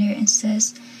Alexander and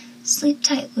says, sleep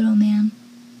tight, little man.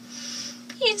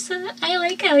 I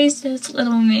like how he says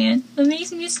little man. It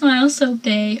makes me smile so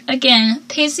big. Again,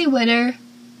 Pacey Witter,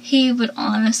 he would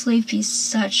honestly be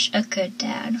such a good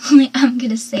dad. I'm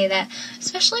gonna say that.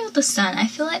 Especially with the son. I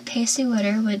feel like Pacey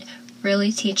Witter would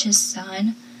really teach his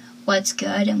son what's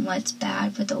good and what's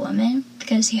bad with the woman,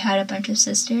 because he had a bunch of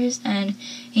sisters and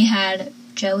he had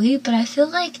Joey. But I feel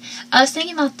like, I was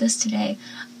thinking about this today.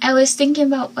 I was thinking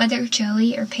about whether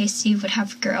Joey or Pacey would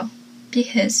have a girl,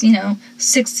 because,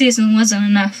 6 seasons wasn't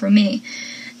enough for me.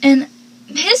 And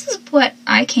this is what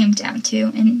I came down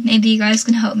to, and maybe you guys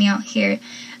can help me out here.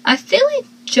 I feel like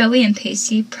Joey and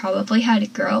Pacey probably had a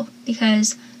girl,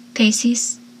 because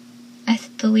I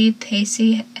believe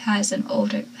Pacey has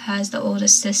the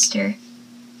oldest sister,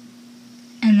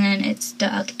 and then it's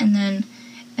Doug, and then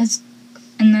it's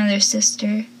another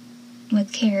sister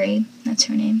with Carrie, that's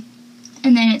her name,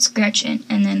 and then it's Gretchen,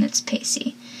 and then it's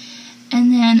Pacey.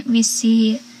 And then we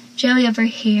see Joey over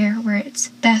here where it's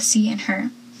Bessie and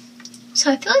her.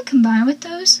 So I feel like combined with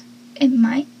those, it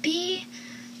might be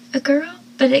a girl,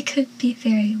 but it could be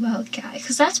very well a guy,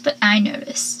 because that's what I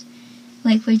noticed.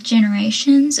 Like, with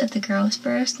generations, if the girl's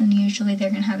first, then usually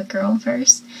they're going to have a girl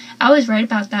first. I was right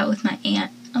about that with my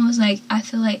aunt. I was like, I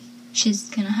feel like she's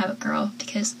going to have a girl,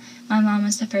 because my mom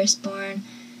was the firstborn,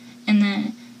 and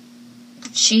then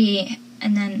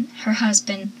her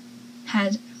husband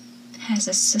has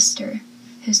a sister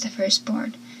who's the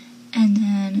firstborn, and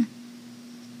then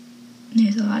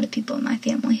there's a lot of people in my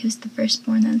family who's the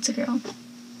firstborn, then it's a girl.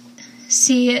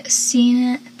 See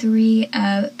scene 3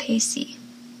 of Pacey.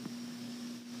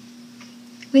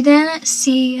 We then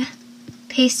see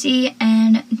Pacey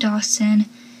and Dawson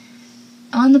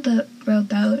on the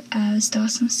rowboat as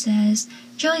Dawson says,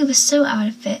 Joey was so out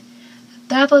of it,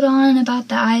 babbled on about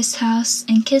the ice house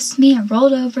and kissed me and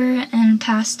rolled over and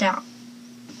passed out.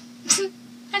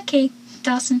 Okay,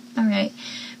 Dawson, alright.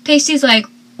 Pacey's like,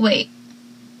 wait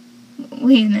a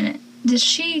minute, did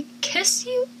she kiss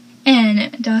you?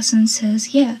 And Dawson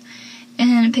says, yeah.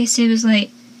 And Pacey was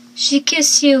like, she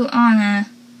kissed you on an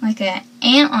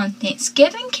aunt on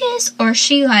Thanksgiving kiss, or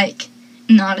she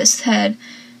nodded his head,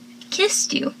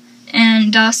 kissed you?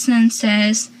 And Dawson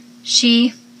says,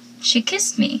 she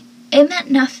kissed me. It meant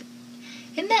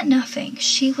nothing.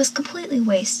 She was completely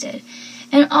wasted,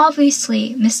 and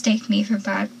obviously mistake me for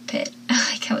Brad Pitt.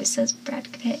 I like how he says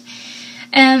Brad Pitt.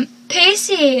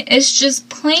 Pacey is just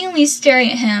plainly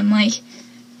staring at him like,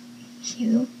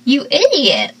 you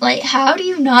idiot! Like, how do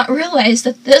you not realize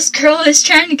that this girl is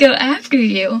trying to go after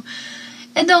you?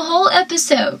 And the whole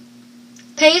episode,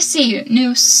 Pacey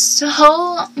knew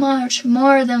so much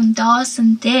more than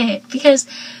Dawson did, because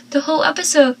the whole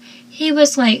episode, he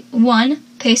was like, 1,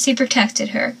 Pacey protected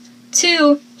her.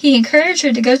 2, he encouraged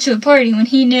her to go to a party when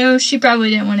he knew she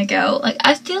probably didn't want to go. Like,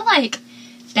 I feel like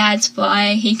that's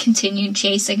why he continued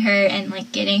chasing her and,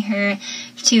 like, getting her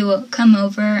to come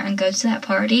over and go to that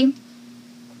party.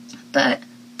 But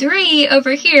 3,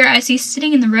 over here, as he's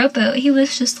sitting in the rowboat, he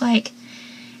was just like,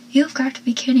 you've got to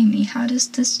be kidding me. How does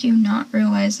this dude not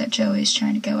realize that Joey's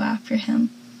trying to go after him?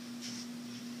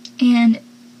 And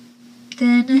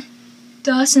then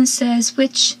Dawson says,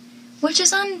 which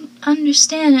is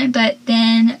understandable, but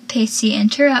then Pacey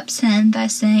interrupts him by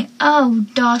saying, oh,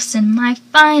 Dawson, my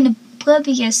fine,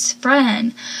 oblivious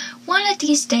friend, one of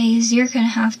these days you're going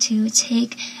to have to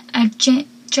take a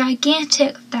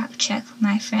gigantic fact check,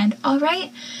 my friend,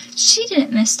 alright? She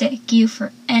didn't mistake you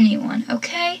for anyone,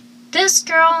 okay? This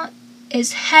girl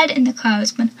is head in the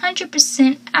clouds,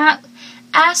 100%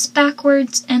 ass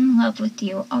backwards in love with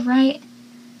you, alright?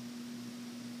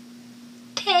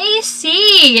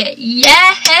 Pacey!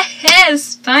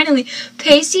 Yes! Finally,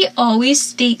 Pacey always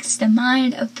speaks the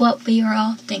mind of what we are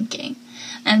all thinking.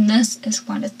 And this is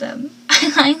one of them.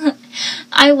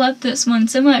 I love this one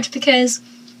so much because,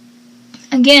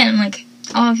 again, like,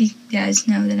 all of you guys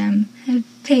know that I'm a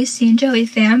Pacey and Joey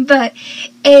fan, but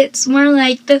it's more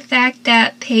like the fact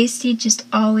that Pacey just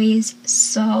always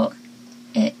saw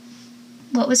it,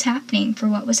 what was happening.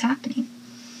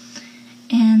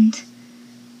 And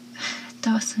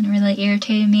Dawson really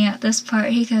irritated me at this part.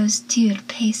 He goes, dude,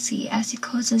 Pacey, as he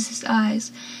closes his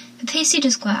eyes. And Pacey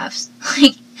just laughs.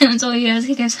 Like, and that's all he does.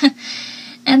 He goes,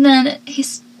 and then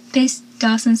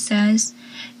Dawson says,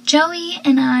 Joey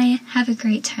and I have a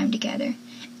great time together.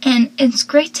 And it's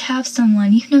great to have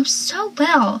someone you know so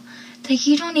well that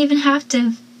you don't even have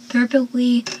to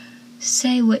verbally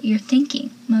say what you're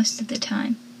thinking most of the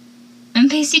time. And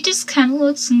Pacey just kind of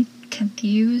looks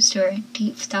confused or in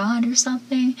deep thought or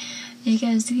something,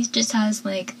 because he just has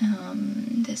like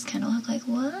this kind of look like,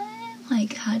 what?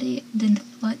 Like, then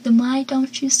why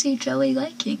don't you see Joey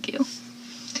liking you?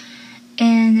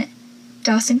 And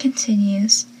Dawson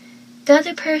continues, the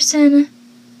other person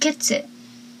gets it,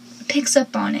 picks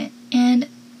up on it, and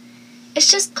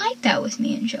it's just like that with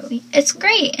me and Joey. It's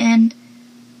great, and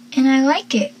I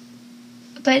like it,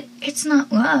 but it's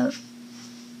not love.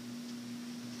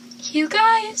 You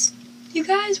guys,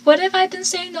 what have I been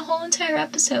saying the whole entire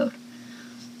episode?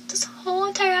 This whole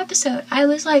entire episode, I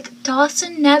was like,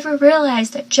 Dawson never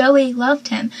realized that Joey loved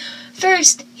him.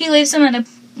 First, he leaves him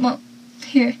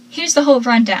here's the whole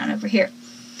rundown over here.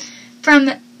 From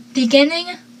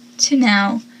beginning to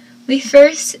now, we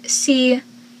first see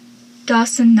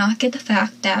Dawson not get the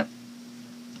fact that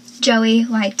Joey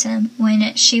liked him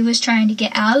when she was trying to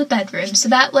get out of the bedroom, so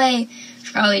that way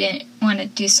she probably didn't want to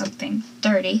do something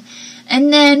dirty.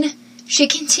 And then she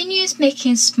continues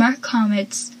making smart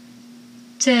comments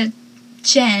to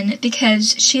Jen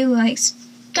because she likes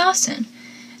Dawson.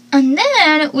 And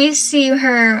then we see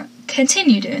her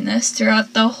continue doing this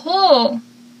throughout the whole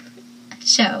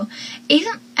show.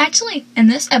 Even, actually, in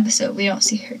this episode, we don't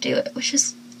see her do it, which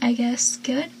is, I guess,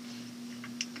 good.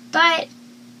 But,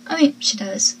 I mean, she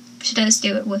does. She does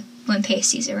do it when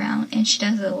Pacey's around, and she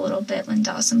does it a little bit when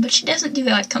Dawson, but she doesn't do it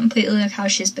like completely like how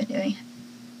she's been doing it.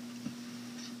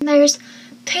 And there's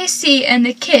Pacey and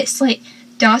the kiss. Like,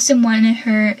 Dawson wanted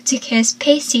her to kiss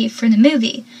Pacey for the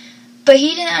movie, but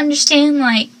he didn't understand,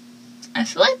 like, I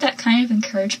feel like that kind of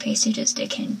encouraged Pacey just to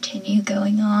continue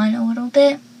going on a little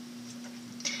bit.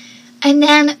 And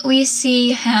then we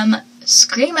see him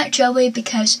scream at Joey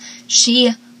because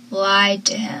she lied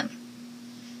to him.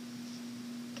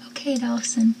 Okay,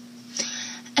 Dawson.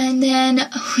 And then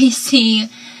we see,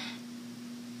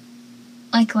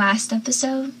 like last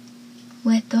episode,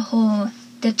 with the whole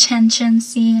detention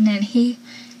scene, and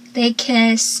they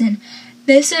kiss, and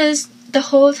this is the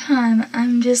whole time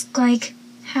I'm just like,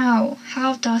 how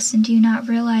Dawson, do you not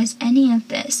realize any of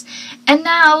this? And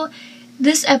now,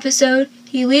 this episode,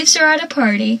 he leaves her at a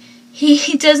party,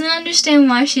 he doesn't understand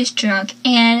why she's drunk,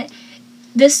 and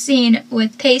this scene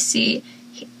with Pacey,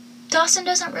 Dawson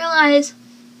doesn't realize,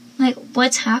 like,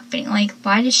 what's happening, like,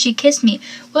 why did she kiss me?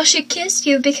 Well, she kissed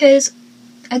you because,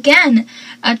 again,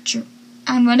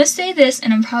 I'm going to say this,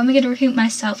 and I'm probably going to repeat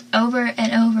myself over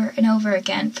and over and over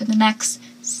again for the next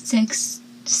 6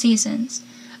 seasons.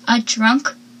 A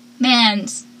drunk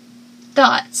man's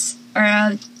thoughts are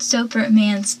a sober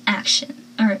man's action,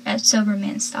 or a sober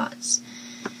man's thoughts.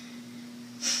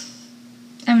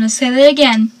 I'm going to say that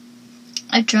again.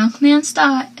 A drunk man's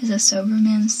thought is a sober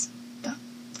man's thoughts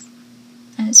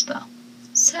as well.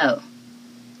 So,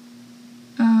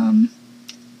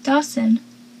 Dawson,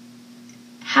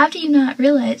 how do you not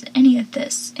realize any of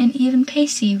this? And even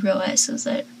Pacey realizes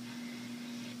it.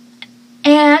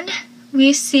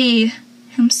 we see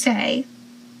him say,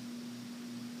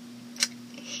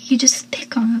 you just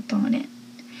pick up on it.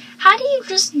 How do you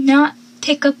just not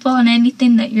pick up on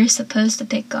anything that you're supposed to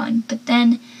pick on, but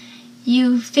then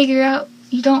you figure out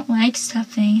you don't like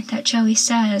something that Joey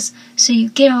says, so you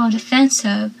get all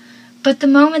defensive, but the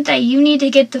moment that you need to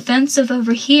get defensive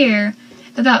over here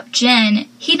about Jen,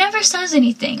 he never says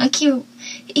anything. Like,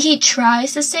 he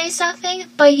tries to say something,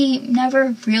 but he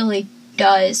never really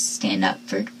does stand up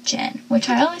for Jen, which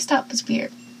I always thought was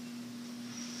weird.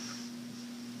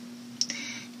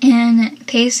 And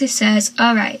Pacey says,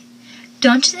 alright,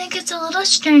 don't you think it's a little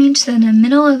strange that in the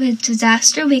middle of a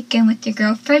disaster weekend with your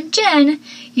girlfriend Jen,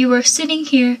 you were sitting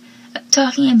here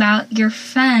talking about your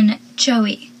friend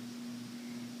Joey?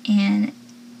 And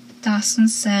Dawson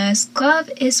says,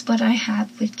 love is what I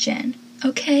have with Jen,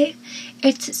 okay?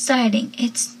 It's exciting,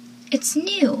 it's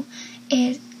new,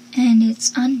 and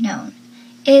it's unknown.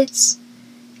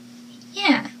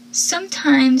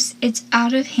 Sometimes it's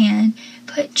out of hand,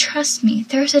 but trust me,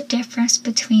 there's a difference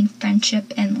between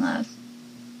friendship and love.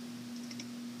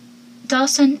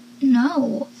 Dawson,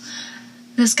 no.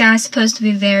 This guy's supposed to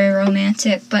be very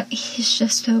romantic, but he's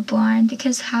just so blind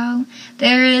because there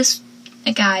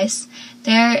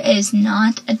is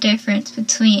not a difference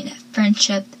between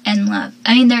friendship and love.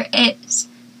 I mean, there is.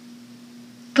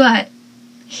 But,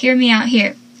 hear me out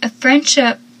here. A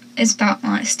friendship is about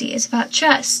honesty. It's about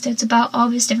trust. It's about all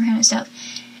this different kind of stuff.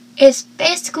 It's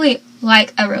basically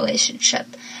like a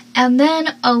relationship. And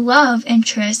then a love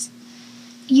interest,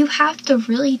 you have to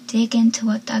really dig into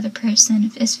what the other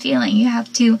person is feeling. You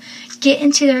have to get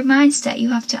into their mindset.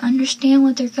 You have to understand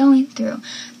what they're going through.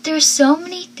 There's so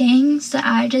many things that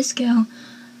I just go,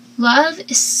 love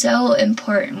is so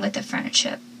important with a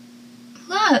friendship.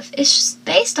 Love is just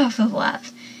based off of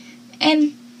love.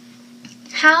 And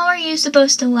how are you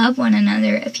supposed to love one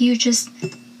another if you just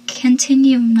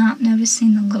continue not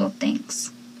noticing the little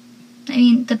things? I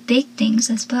mean, the big things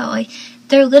as well. Like,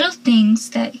 there are little things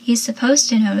that he's supposed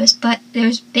to notice, but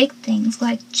there's big things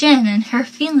like Jen and her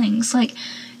feelings. Like,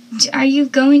 are you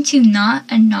going to not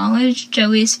acknowledge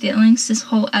Joey's feelings this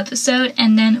whole episode,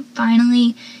 and then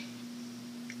finally,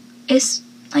 it's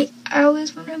like, I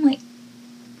always wonder, like,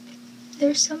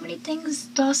 there's so many things,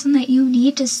 Dawson, that you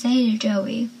need to say to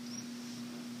Joey.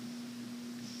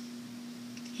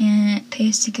 And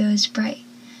Pacey goes, right.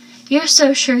 You're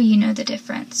so sure you know the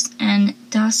difference. And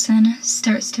Dawson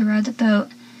starts to row the boat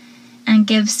and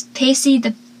gives Pacey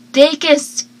the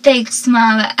biggest fake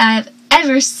smile that I've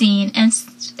ever seen, and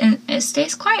it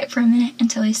stays quiet for a minute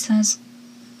until he says,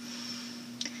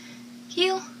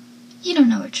 You don't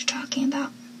know what you're talking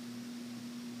about.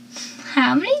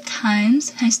 How many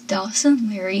times has Dawson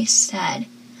Leary said,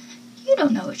 you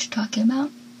don't know what you're talking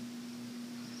about?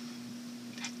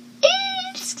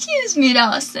 Excuse me,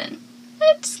 Dawson.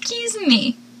 Excuse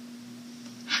me.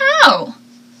 How?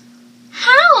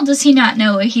 How does he not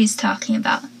know what he's talking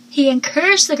about? He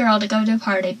encouraged the girl to go to a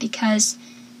party because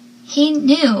he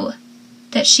knew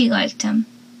that she liked him.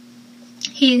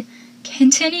 He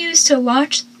continues to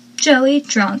watch Joey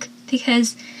drunk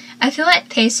because I feel like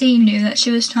Pacey knew that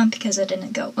she was drunk because it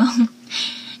didn't go well.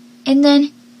 And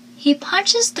then he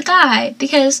punches the guy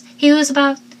because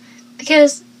that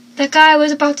guy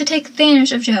was about to take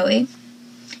advantage of Joey.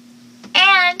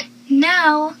 And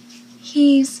now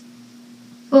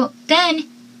then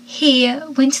he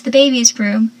went to the baby's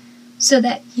room so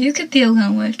that you could be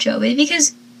alone with Joey,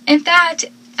 because in fact,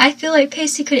 I feel like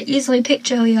Pacey could have easily picked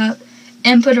Joey up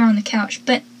and put her on the couch,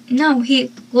 but no,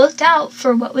 he looked out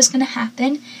for what was going to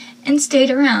happen and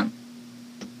stayed around.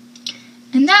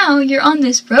 And now you're on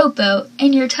this rowboat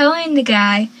and you're telling the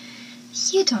guy,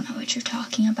 you don't know what you're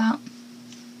talking about.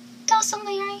 Dawson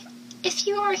Leary, if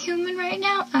you were a human right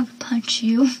now, I would punch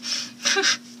you.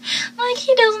 Like,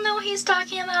 he doesn't know what he's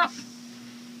talking about.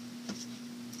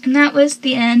 And that was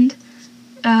the end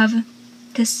of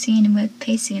this scene with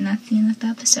Pacey, and that's the end of the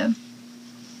episode.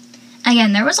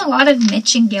 Again, there was a lot of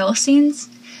Mitch and Gail scenes,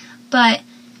 but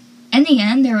in the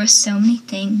end, there were so many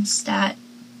things that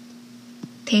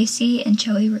Pacey and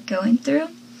Joey were going through,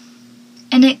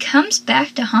 and it comes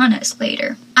back to haunt us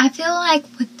later. I feel like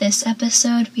with this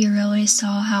episode, we really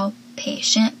saw how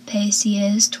patient Pacey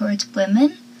is towards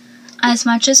women. As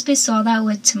much as we saw that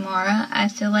with Tamara, I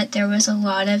feel like there was a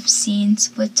lot of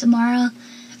scenes with Tamara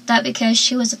that because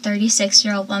she was a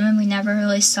 36-year-old woman, we never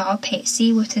really saw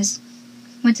Pacey with his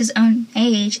own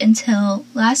age until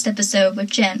last episode with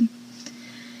Jen.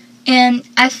 And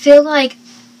I feel like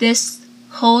this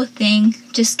whole thing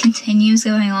just continues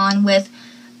going on with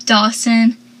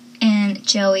Dawson and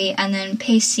Joey and then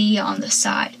Pacey on the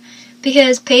side.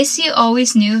 Because Pacey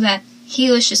always knew that he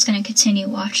was just going to continue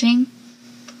watching.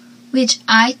 which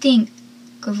I think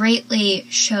greatly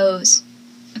shows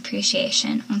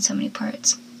appreciation on so many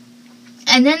parts.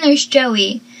 And then there's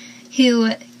Joey,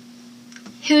 who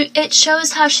it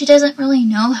shows how she doesn't really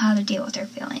know how to deal with her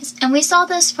feelings. And we saw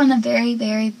this from the very,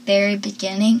 very, very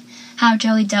beginning, how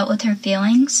Joey dealt with her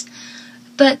feelings.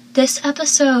 But this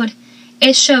episode,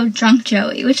 it showed drunk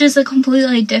Joey, which is a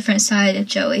completely different side of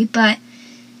Joey. But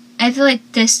I feel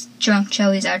like this drunk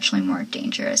Joey is actually more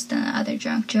dangerous than the other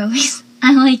drunk Joeys.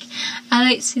 I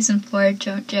like season 4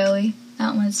 drunk Joey.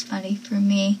 That one's funny for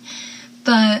me.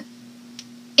 But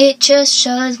it just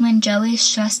shows when Joey's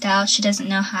stressed out, she doesn't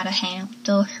know how to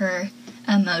handle her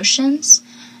emotions.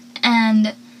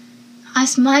 And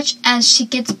as much as she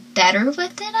gets better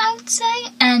with it, I would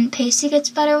say, and Pacey gets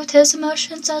better with his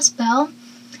emotions as well,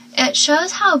 it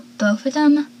shows how both of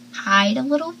them hide a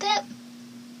little bit.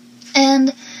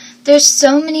 And there's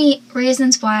so many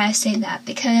reasons why I say that,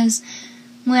 because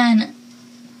when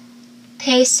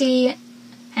Pacey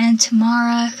and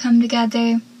Tamara come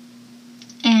together,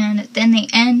 and then they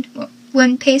end.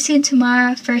 When Pacey and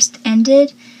Tamara first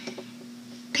ended,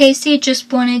 Pacey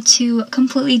just wanted to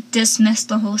completely dismiss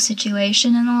the whole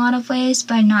situation in a lot of ways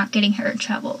by not getting her in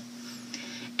trouble.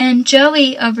 And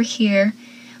Joey over here,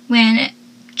 when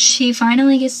she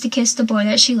finally gets to kiss the boy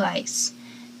that she likes,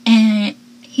 and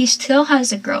he still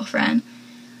has a girlfriend,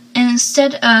 and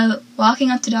instead of walking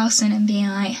up to Dawson and being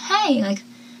like, hey, like,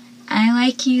 I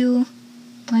like you,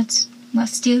 let's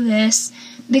do this,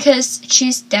 because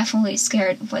she's definitely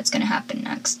scared of what's going to happen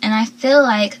next. And I feel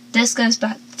like this goes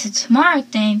back to Tamara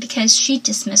thing, because she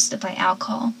dismissed it by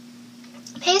alcohol.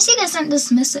 Pacey doesn't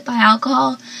dismiss it by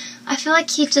alcohol. I feel like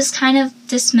he just kind of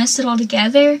dismissed it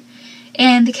altogether.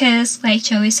 And because, like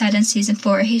Joey said in season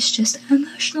 4, he's just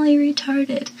emotionally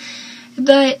retarded.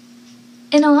 But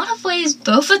in a lot of ways,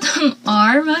 both of them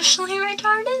are emotionally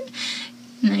retarded.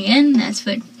 And again, that's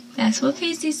what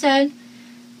Pacey said.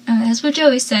 That's what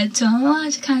Joey said, so I'm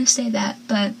allowed to kind of say that.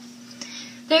 But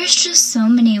there's just so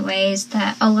many ways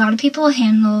that a lot of people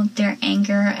handle their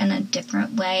anger in a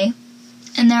different way.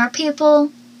 And there are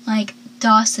people like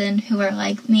Dawson who are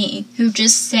like me, who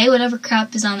just say whatever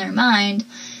crap is on their mind.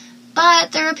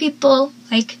 But there are people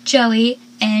like Joey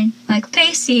and like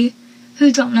Pacey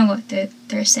who don't know what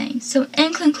they're saying. So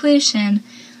in conclusion,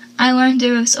 I learned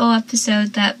through this whole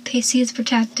episode that Pacey is a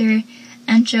protector,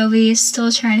 and Joey is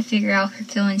still trying to figure out her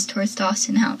feelings towards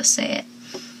Dawson, how to say it.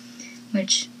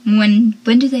 Which, when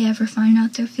do they ever find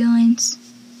out their feelings?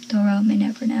 The world may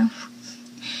never know.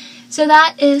 So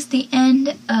that is the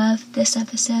end of this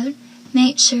episode.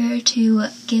 Make sure to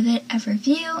give it a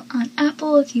review on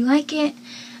Apple if you like it.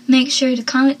 Make sure to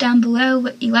comment down below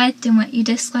what you liked and what you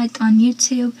disliked on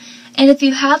YouTube. And if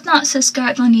you have not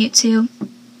subscribed on YouTube,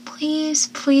 please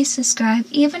subscribe.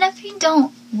 Even if you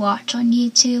don't watch on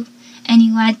YouTube, and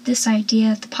you like this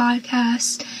idea of the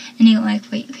podcast, and you like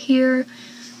what you hear,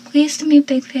 please do me a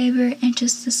big favor and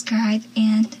just subscribe,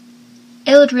 and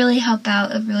it would really help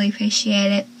out. I'd really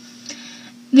appreciate it.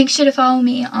 Make sure to follow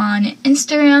me on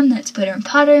Instagram, that's Butter and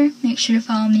Potter. Make sure to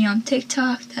follow me on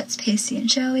TikTok, that's Pacey and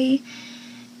Joey.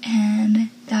 And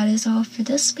that is all for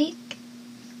this week.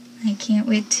 I can't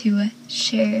wait to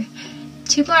share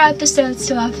 2 more episodes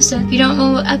to episode. If you don't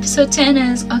know what episode 10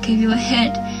 is, I'll give you a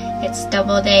hint. It's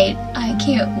Double Date. I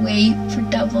can't wait for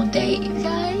Double Date, you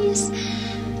guys.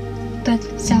 But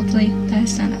sadly,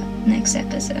 that's not up next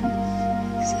episode.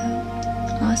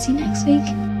 So, I'll see you next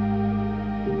week.